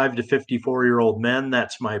 45 to 54-year-old men.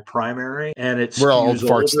 That's my primary. And we're all old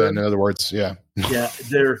farts then, in other words. Yeah. Yeah,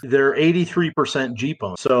 they're 83% Jeep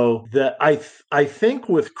owners. So I think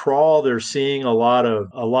with crawl they're seeing a lot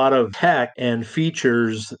of tech and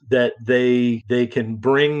features that they can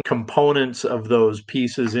bring components of those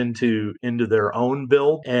pieces into their own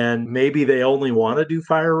build. And maybe they only want to do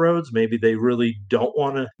fire roads. Maybe they really don't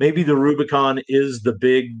want to. Maybe the Rubicon is the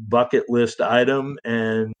big bucket list item,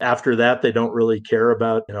 and after that they don't really care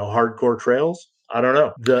about hardcore trails. I don't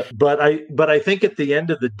know. But I think at the end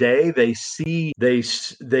of the day, they see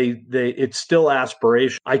it's still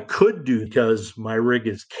aspiration. I could do because my rig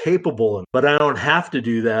is capable, but I don't have to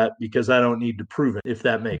do that because I don't need to prove it. If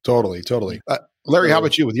that makes totally. Larry, how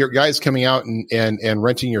about you? With your guys coming out and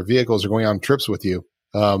renting your vehicles or going on trips with you,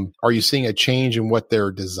 are you seeing a change in what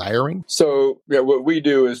they're desiring? So yeah, what we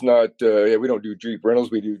do is not we don't do Jeep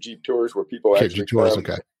rentals. We do Jeep tours where people actually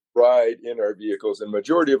ride in our vehicles, and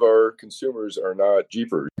majority of our consumers are not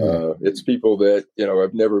Jeepers. It's people that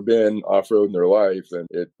have never been off-road in their life, and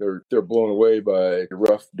they're blown away by a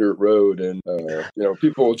rough dirt road. And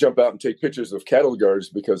people will jump out and take pictures of cattle guards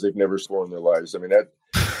because they've never sworn in their lives. I mean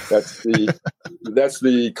that's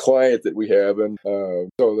the client that we have, and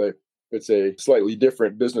so it's a slightly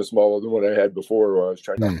different business model than what I had before, where I was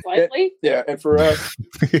trying to. Slightly? And for us,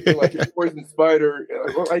 like Poison Spider,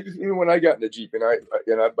 even when I got in the Jeep, and I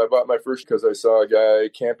bought my first because I saw a guy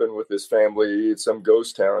camping with his family at some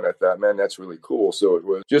ghost town. I thought, man, that's really cool. So it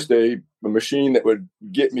was just a machine that would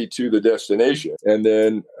get me to the destination. And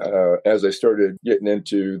then as I started getting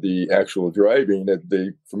into the actual driving,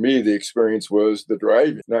 for me, the experience was the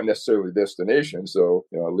driving, not necessarily the destination. So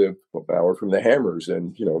I live an hour from the Hammers,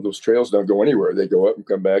 and those trails trails don't go anywhere. They go up and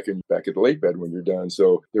come back and back at the lake bed when you're done.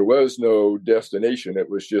 So there was no destination. It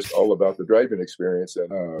was just all about the driving experience.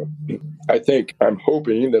 And I'm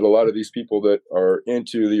hoping that a lot of these people that are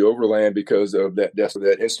into the overland because of that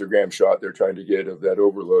Instagram shot they're trying to get of that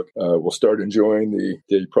overlook will start enjoying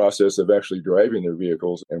the process of actually driving their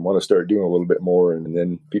vehicles and want to start doing a little bit more. And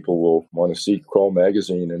then people will want to see Crawl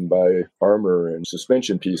Magazine and buy armor and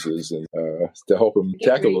suspension pieces and to help them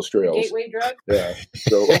tackle those trails. Gateway drug? Yeah.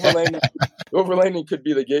 So overlanding could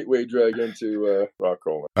be the gateway drug into rock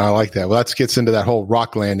crawling. I like that. Well, that gets into that whole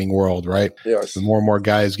rock landing world, right? Yes. The more and more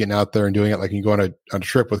guys getting out there and doing it, like you go on a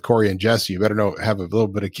trip with Corey and Jesse, you better have a little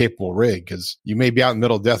bit of capable rig, because you may be out in the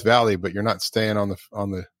middle of Death Valley, but you're not staying on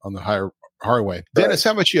the higher highway. Right. Dennis,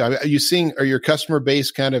 how about you? Are your customer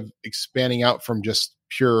base kind of expanding out from just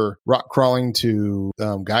pure rock crawling to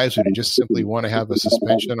guys who just simply want to have a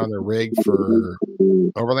suspension on their rig for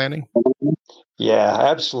overlanding? Yeah,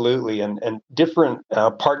 absolutely. And different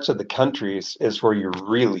parts of the country is where you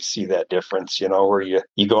really see that difference, where you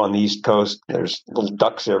go on the East Coast, there's little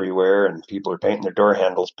ducks everywhere and people are painting their door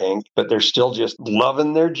handles pink, but they're still just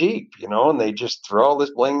loving their Jeep, and they just throw all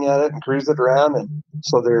this bling at it and cruise it around. And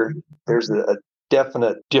so there's a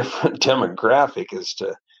definite different demographic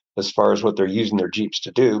as far as what they're using their Jeeps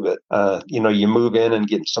to do. But, you move in and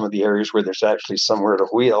get in some of the areas where there's actually somewhere to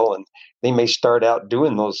wheel, and they may start out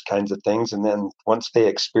doing those kinds of things. And then once they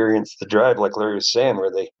experience the drive, like Larry was saying,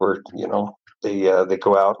 where they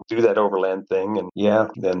go out and do that overland thing. And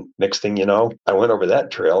then next thing you know, I went over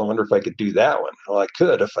that trail. I wonder if I could do that one. Well, I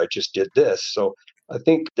could if I just did this. So I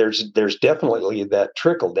think there's definitely that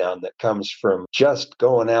trickle down that comes from just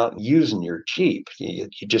going out and using your Jeep. You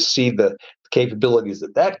just see the capabilities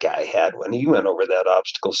that guy had when he went over that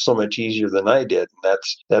obstacle so much easier than I did. And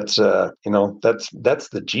that's the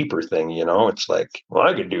Jeeper thing. It's like, well,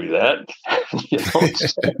 I could do that.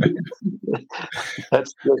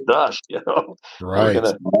 That's just us. Right. We're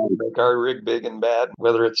gonna make our rig big and bad,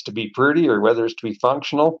 whether it's to be pretty or whether it's to be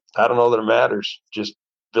functional. I don't know that it matters. Just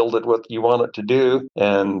build it what you want it to do,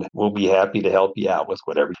 and we'll be happy to help you out with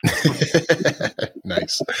whatever.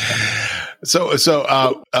 Nice. So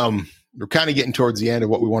we're kind of getting towards the end of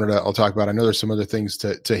what we wanted to I'll talk about. I know there's some other things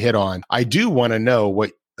to hit on. I do want to know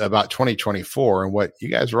what about 2024 and what you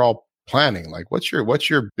guys are all planning. Like, what's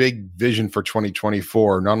your big vision for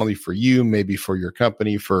 2024? Not only for you, maybe for your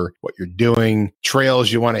company, for what you're doing,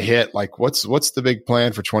 trails you want to hit. Like, what's the big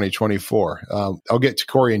plan for 2024? I'll get to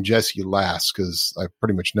Corey and Jesse last because I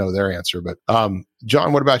pretty much know their answer. But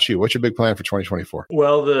John, what about you? What's your big plan for 2024?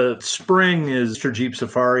 Well, the spring is for Jeep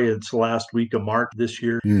Safari. It's the last week of March this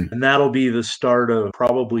year. And that'll be the start of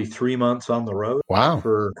probably 3 months on the road. Wow.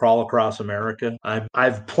 For Crawl Across America.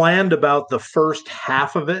 I've planned about the first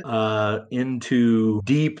half of it into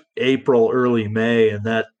deep April, early May, and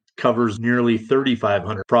that covers nearly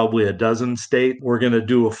 3,500, probably a dozen states. We're going to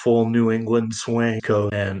do a full New England swing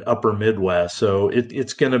coast and upper Midwest. So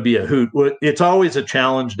it's going to be a hoot. It's always a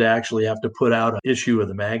challenge to actually have to put out an issue of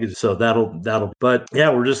the magazine. So but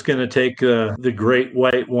yeah, we're just going to take the Great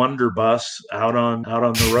White Wonder Bus out on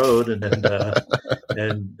the road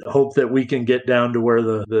and hope that we can get down to where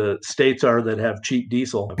the states are that have cheap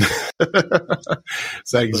diesel.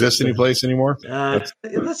 Does that exist any place anymore?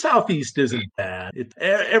 The Southeast isn't bad.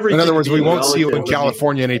 In other words, we won't see you in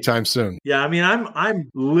California anytime soon. Yeah, I mean,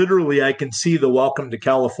 I'm literally, I can see the Welcome to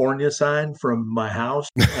California sign from my house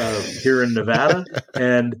here in Nevada,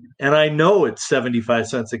 and I know it's 75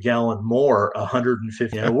 cents a gallon more,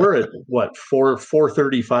 150. We're at what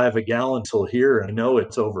 $4.35 a gallon till here, and I know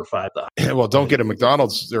it's over $5. Well, don't get a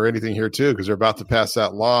McDonald's or anything here too, because they're about to pass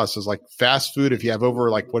that law. So it's like fast food. If you have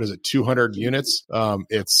over 200 units,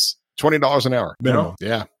 it's $20 an hour minimum.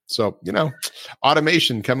 Yeah. So,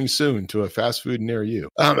 automation coming soon to a fast food near you.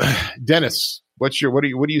 Dennis, what do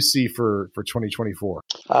you see for 2024?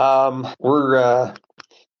 We're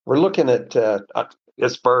looking at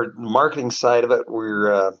as far as the marketing side of it,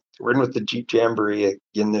 we're in with the Jeep Jamboree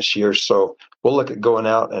again this year. So we'll look at going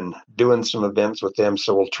out and doing some events with them.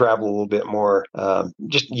 So we'll travel a little bit more,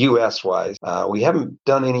 just U.S. wise. We haven't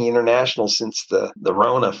done any international since the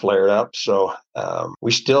Rona flared up. So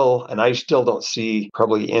I still don't see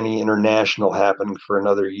probably any international happening for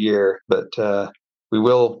another year, but we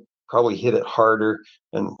will probably hit it harder.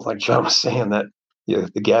 And like John was saying, that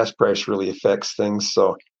the gas price really affects things.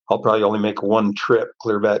 So I'll probably only make one trip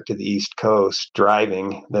clear back to the East Coast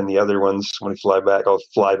driving. Then the other ones, when we fly back, I'll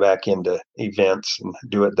fly back into events and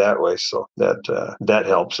do it that way. So that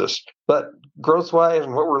helps us. But growth-wise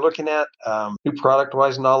and what we're looking at, new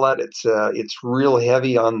product-wise and all that, it's real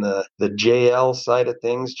heavy on the JL side of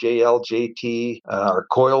things, JL, JT, our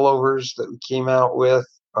coilovers that we came out with.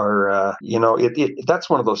 are that's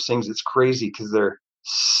one of those things that's crazy because they're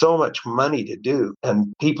so much money to do,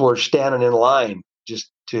 and people are standing in line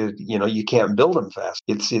just to, you can't build them fast.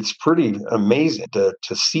 It's pretty amazing to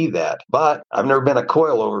see that. But I've never been a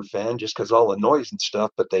coilover fan just because all the noise and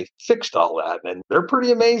stuff, but they fixed all that and they're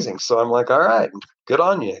pretty amazing. So I'm like, all right, good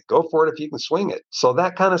on you. Go for it if you can swing it. So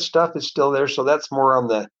that kind of stuff is still there. So that's more on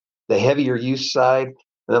the heavier use side.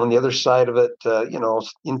 And then on the other side of it,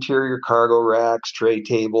 interior cargo racks, tray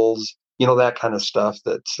tables, that kind of stuff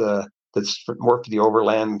that's more for the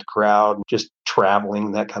overland crowd, just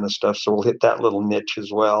traveling, that kind of stuff. So we'll hit that little niche as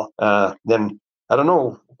well. Then I don't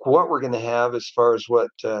know what we're going to have as far as what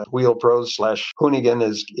Wheel Pros / Hoonigan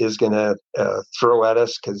is going to throw at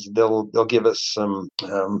us, because they'll give us some,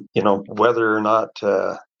 whether or not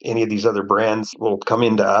any of these other brands will come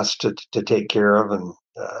into us to take care of and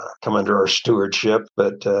come under our stewardship.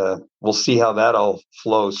 But we'll see how that all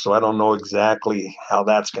flows. So I don't know exactly how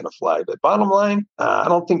that's going to fly. But bottom line, I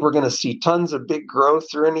don't think we're going to see tons of big growth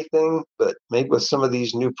or anything. But maybe with some of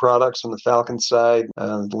these new products on the Falcon side,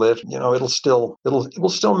 lift, it'll still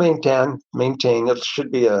maintain. It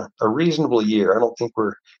should be a reasonable year. I don't think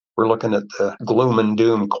we're looking at the gloom and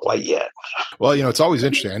doom quite yet. Well, it's always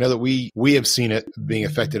interesting. I know that we have seen it being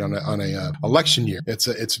affected on a election year.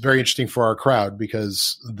 It's very interesting for our crowd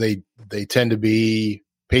because they tend to be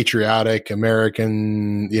patriotic,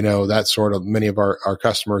 American, that sort of, many of our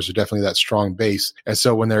customers are definitely that strong base. And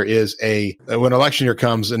so when there is when election year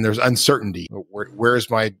comes and there's uncertainty,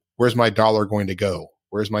 where's my dollar going to go?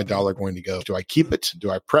 Where's my dollar going to go? Do I keep it?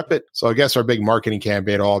 Do I prep it? So I guess our big marketing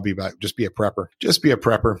campaign will all be about just be a prepper. Just be a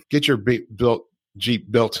prepper. Get your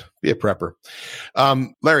Jeep built. Be a prepper.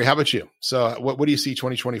 Larry, how about you? So what do you see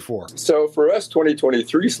 2024? So for us,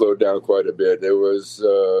 2023 slowed down quite a bit. It was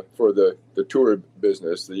for the tour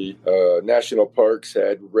business. The national parks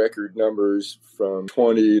had record numbers from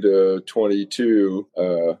 20 to 22,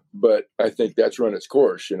 but I think that's run its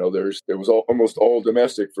course. It was almost all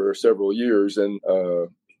domestic for several years, and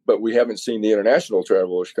but we haven't seen the international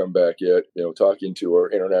travelers come back yet. Talking to our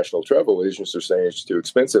international travel agents, they're saying it's too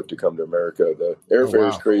expensive to come to America. The airfare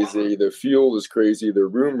is crazy. The fuel is crazy. The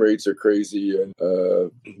room rates are crazy. And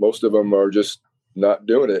most of them are just not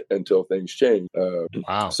doing it until things change.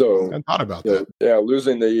 Wow. So I thought about that. Yeah,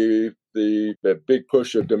 losing that big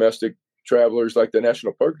push of domestic travelers, like the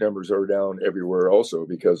national park numbers are down everywhere also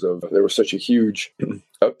because of there was such a huge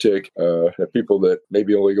uptick that people that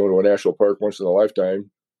maybe only go to a national park once in a lifetime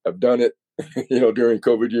have done it, during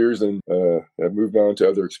COVID years and have moved on to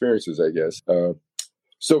other experiences, I guess.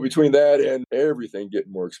 So between that and everything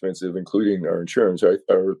getting more expensive, including our insurance,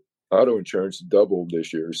 our auto insurance doubled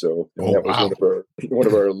this year. So that was one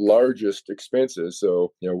of our largest expenses.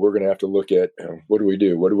 So, we're going to have to look at what do we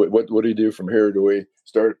do? What do we do from here? Do we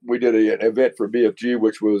start? We did an event for BFG,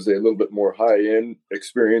 which was a little bit more high end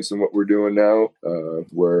experience than what we're doing now,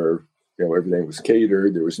 where everything was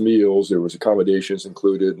catered. There was meals, there was accommodations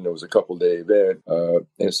included, and it was a couple-day event. And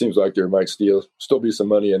it seems like there might still be some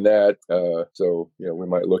money in that. So we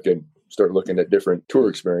might start looking at different tour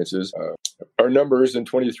experiences. Our numbers in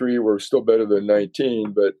 23 were still better than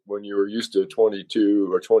 19, but when you were used to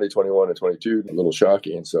 22 or 2021 and 22, a little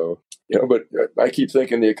shocking. So, but I keep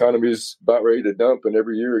thinking the economy is about ready to dump, and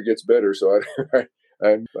every year it gets better. So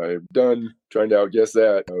I'm done trying to outguess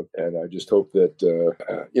that, and I just hope that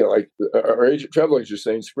like our travel agents are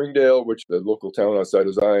saying, Springdale, which the local town outside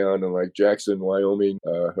of Zion, and like Jackson, Wyoming,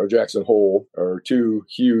 or Jackson Hole, are two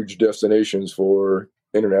huge destinations for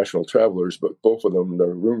international travelers, but both of them, the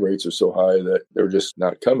room rates are so high that they're just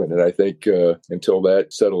not coming. And I think until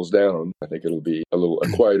that settles down, I think it'll be a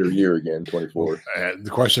quieter year again, 24. The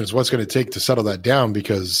question is, what's going to take to settle that down?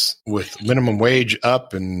 Because with minimum wage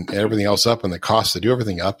up and everything else up and the cost to do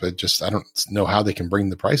everything up, I don't know how they can bring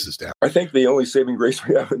the prices down. I think the only saving grace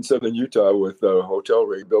we have in Southern Utah with the hotel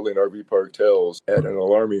rate, building RV park hotels at an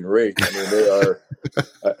alarming rate. I mean, they are,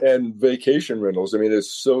 and vacation rentals. I mean,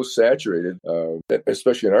 it's so saturated,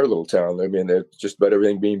 especially in our little town. I mean, it's just about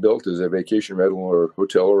everything being built is a vacation rental or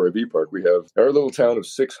hotel or RV park. We have our little town of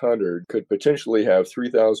 600 could potentially have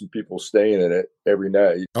 3,000 people staying in it every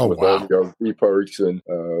night. With all the RV parks and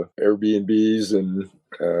Airbnbs and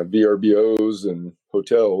VRBOs and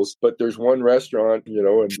hotels, but there's one restaurant,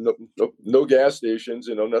 and no gas stations,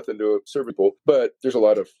 nothing to serve people, but there's a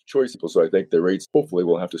lot of choice. So I think the rates hopefully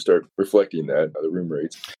will have to start reflecting that, the room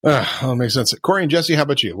rates. That makes sense. Corey and Jesse, how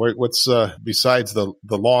about you? What's besides the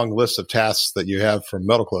long list of tasks that you have from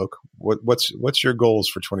Metal Cloak, What's your goals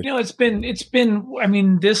for 2020? It's been. I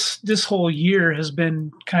mean, this whole year has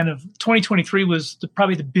been kind of. 2023 was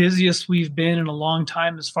probably the busiest we've been in a long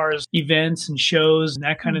time as far as events and shows and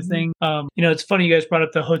that kind of thing. It's funny you guys brought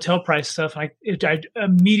up the hotel price stuff. I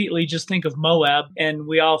immediately just think of Moab, and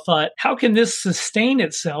we all thought, how can this sustain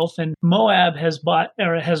itself? And Moab has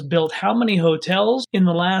built how many hotels in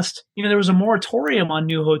the last? There was a moratorium on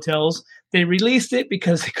new hotels. They released it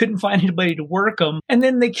because they couldn't find anybody to work them. And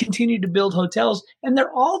then they continued to build hotels, and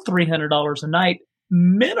they're all $300 a night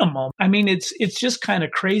minimum. I mean, it's just kind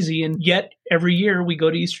of crazy. And yet every year we go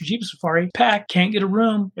to Easter Jeep Safari, packed, can't get a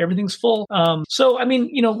room, everything's full. So, I mean,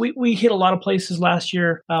 we hit a lot of places last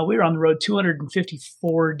year. We were on the road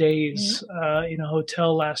 254 days in a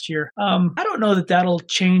hotel last year. I don't know that that'll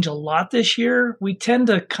change a lot this year. We tend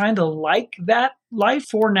to kind of like that life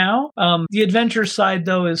for now. The adventure side,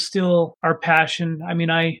 though, is still our passion. I mean,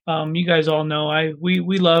 you guys all know, we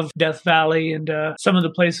love Death Valley and some of the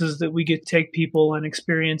places that we get to take people and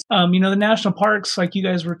experience. The national parks, like you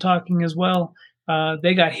guys were talking as well,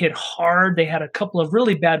 they got hit hard. They had a couple of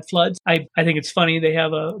really bad floods. I think it's funny. They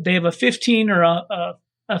have a 15 or a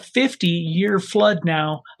 50-year flood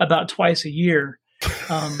now about twice a year.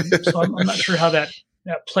 So I'm not sure how that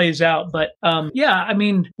plays out. But I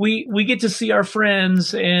mean, we get to see our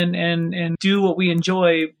friends and do what we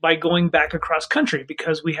enjoy by going back across country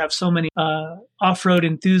because we have so many off-road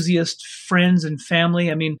enthusiast friends and family.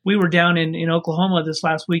 I mean, we were down in Oklahoma this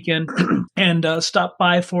last weekend and stopped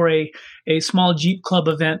by for a small Jeep club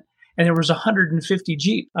event. And there was 150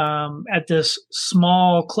 Jeep at this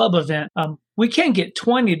small club event. We can't get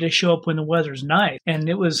 20 to show up when the weather's nice. And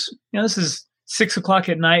it was, this is 6:00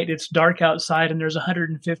 at night. It's dark outside, and there's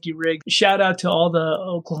 150 rigs. Shout out to all the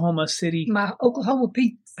Oklahoma City, my Oklahoma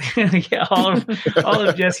peeps. Yeah, all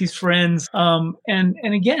of Jesse's friends. And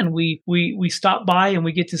again, we stop by and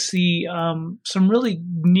we get to see some really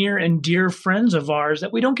near and dear friends of ours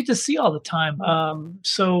that we don't get to see all the time.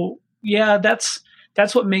 So yeah, that's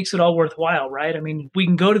what makes it all worthwhile, right? I mean, we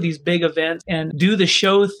can go to these big events and do the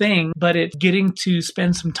show thing, but it's getting to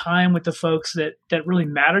spend some time with the folks that really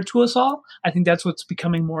matter to us all. I think that's what's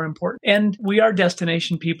becoming more important. And we are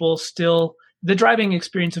destination people still. The driving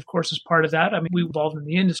experience, of course, is part of that. I mean, we evolved in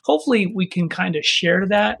the industry. Hopefully, we can kind of share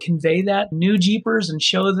that, convey that, new Jeepers, and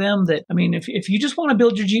show them that, I mean, if you just want to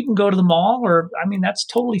build your Jeep and go to the mall, that's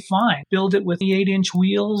totally fine. Build it with the 8-inch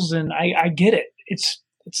wheels, and I get it. It's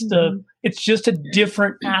just a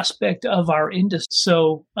different aspect of our industry.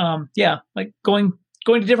 So, like going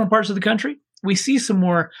to different parts of the country, we see some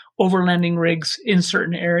more overlanding rigs in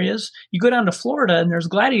certain areas. You go down to Florida and there's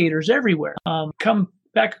Gladiators everywhere. Come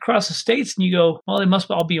back across the states and you go, well, they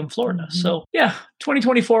must all be in Florida. So yeah,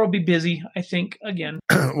 2024 will be busy, I think, again.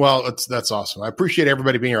 Well, that's awesome. I appreciate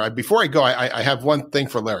everybody being here. Before I go, I have one thing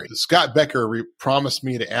for Larry. Scott Becker promised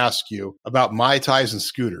me to ask you about Mai Tais and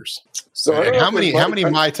scooters. So and how many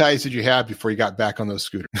Mai Tais did you have before you got back on those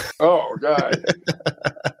scooters? Oh God.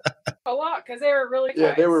 A lot, because they were really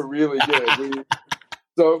Yeah, they were really good.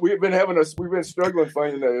 So we've been struggling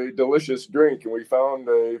finding a delicious drink, and we found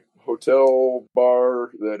a hotel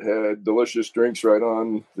bar that had delicious drinks right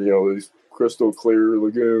on, these crystal clear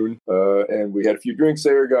lagoon. And we had a few drinks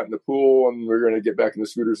there, got in the pool, and we were going to get back in the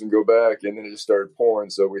scooters and go back. And then it just started pouring.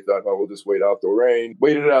 So we thought, we'll just wait out the rain.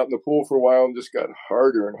 Waited it out in the pool for a while and just got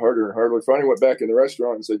harder and harder and harder. We finally went back in the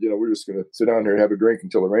restaurant and said, we're just going to sit down here and have a drink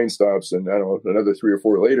until the rain stops. And I don't know, another 3 or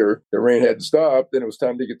 4 later, the rain hadn't stopped. Then it was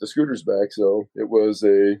time to get the scooters back. So it was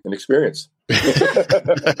an experience.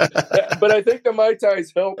 But I think the Mai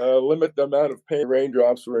Tais helped limit the amount of pain.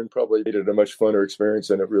 Raindrops were probably made it a much funner experience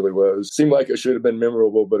than it really was. Seemed like it should have been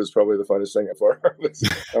memorable, but it's probably the funnest thing far.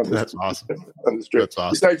 That's awesome. On this trip. That's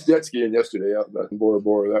awesome. Besides jet skiing yesterday out in Bora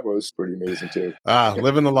Bora, that was pretty amazing too.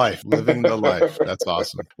 Living the life. That's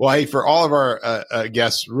awesome. Well, hey, for all of our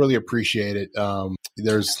guests, really appreciate it.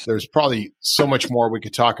 There's probably so much more we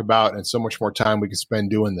could talk about and so much more time we could spend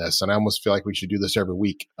doing this. And I almost feel like we should do this every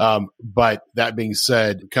week. But that being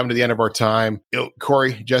said, come to the end of our time.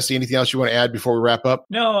 Corey, Jesse, anything else you want to add before we wrap up?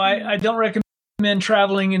 No, I don't recommend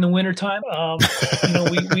traveling in the wintertime.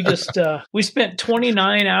 We spent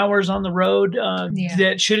 29 hours on the road.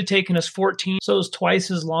 That should have taken us 14. So it was twice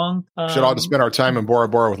as long. Should all just spend our time in Bora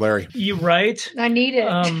Bora with Larry. You right. I need it.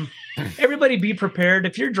 everybody be prepared.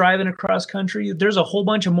 If you're driving across country, there's a whole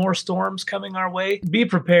bunch of more storms coming our way. Be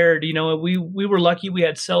prepared. You know, we were lucky. We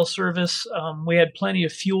had cell service. We had plenty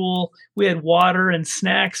of fuel. We had water and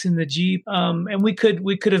snacks in the Jeep. And we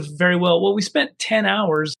could have very well, we spent 10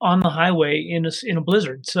 hours on the highway in a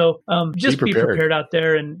blizzard. So just be prepared out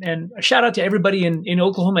there. And a shout out to everybody in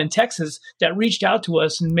Oklahoma and Texas that reached out to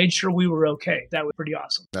us and made sure we were okay. That was pretty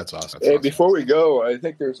awesome. That's awesome. Hey, before we go, I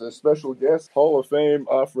think there's a special guest, Hall of Fame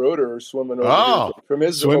off-roader swimming over from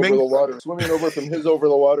his over the water, swimming over from his over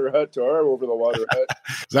the water hut to our over the water hut.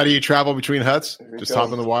 Is that how you travel between huts? Just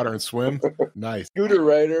hop in the water and swim? Nice. Scooter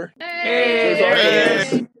rider.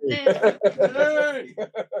 Hey.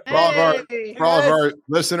 For all of our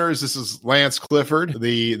listeners, this is Lance Clifford,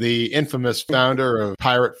 the infamous founder of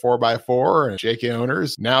Pirate 4x4 and JK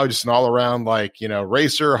Owners. Now just an all-around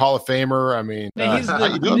racer, Hall of Famer. I mean, he's how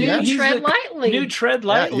you doing, man? New Tread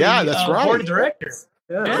Lightly. Yeah, that's right. Board of director.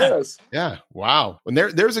 Yes. Yeah. Wow. And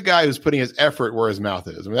there's a guy who's putting his effort where his mouth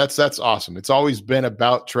is. I mean, that's awesome. It's always been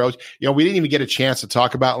about trails. We didn't even get a chance to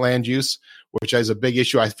talk about land use, which is a big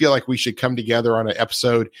issue. I feel like we should come together on an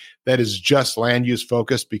episode that is just land use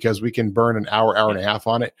focused because we can burn an hour and a half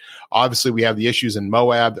on it. Obviously, we have the issues in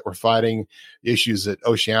Moab that we're fighting, issues at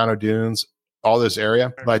Oceano Dunes, all this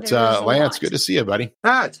area. But Lance, good to see you, buddy.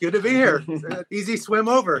 It's good to be here. Easy swim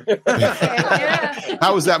over.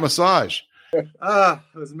 How was that massage? It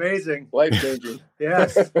was amazing. Life-changing.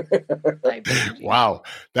 Yes. Wow.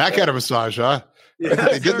 That kind of massage, huh?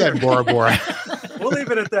 Yes, they did that in Bora Bora. We'll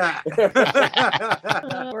leave it at that.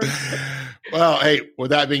 Well, hey,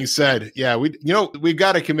 with that being said, yeah, we've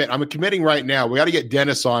got to commit. I'm committing right now. We got to get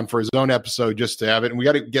Dennis on for his own episode just to have it. And we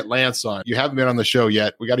got to get Lance on. You haven't been on the show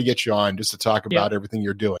yet. We got to get you on just to talk about everything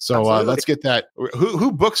you're doing. So let's get that.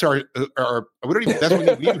 Who books we don't even, that's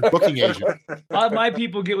what we need a booking agent. My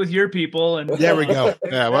people get with your people. And there we go.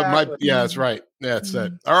 Yeah. That's right. That's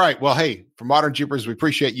it. All right. Well, hey, for Modern Jeepers, we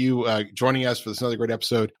appreciate you joining us for this another great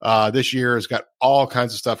episode. This year has got all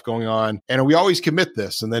kinds of stuff going on, and we always commit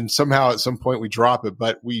this, and then somehow at some point we drop it.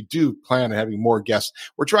 But we do plan on having more guests.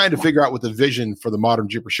 We're trying to figure out what the vision for the Modern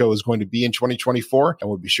Jeeper Show is going to be in 2024, and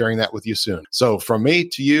we'll be sharing that with you soon. So from me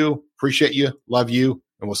to you, appreciate you, love you,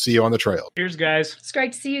 and we'll see you on the trail. Cheers, guys. It's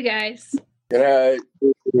great to see you guys. Good night.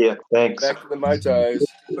 Yeah, thanks. Back to the Mai Tais.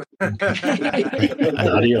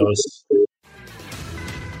 Adios.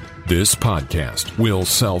 This podcast will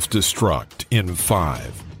self-destruct in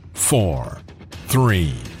 5, 4,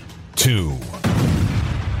 3, 2,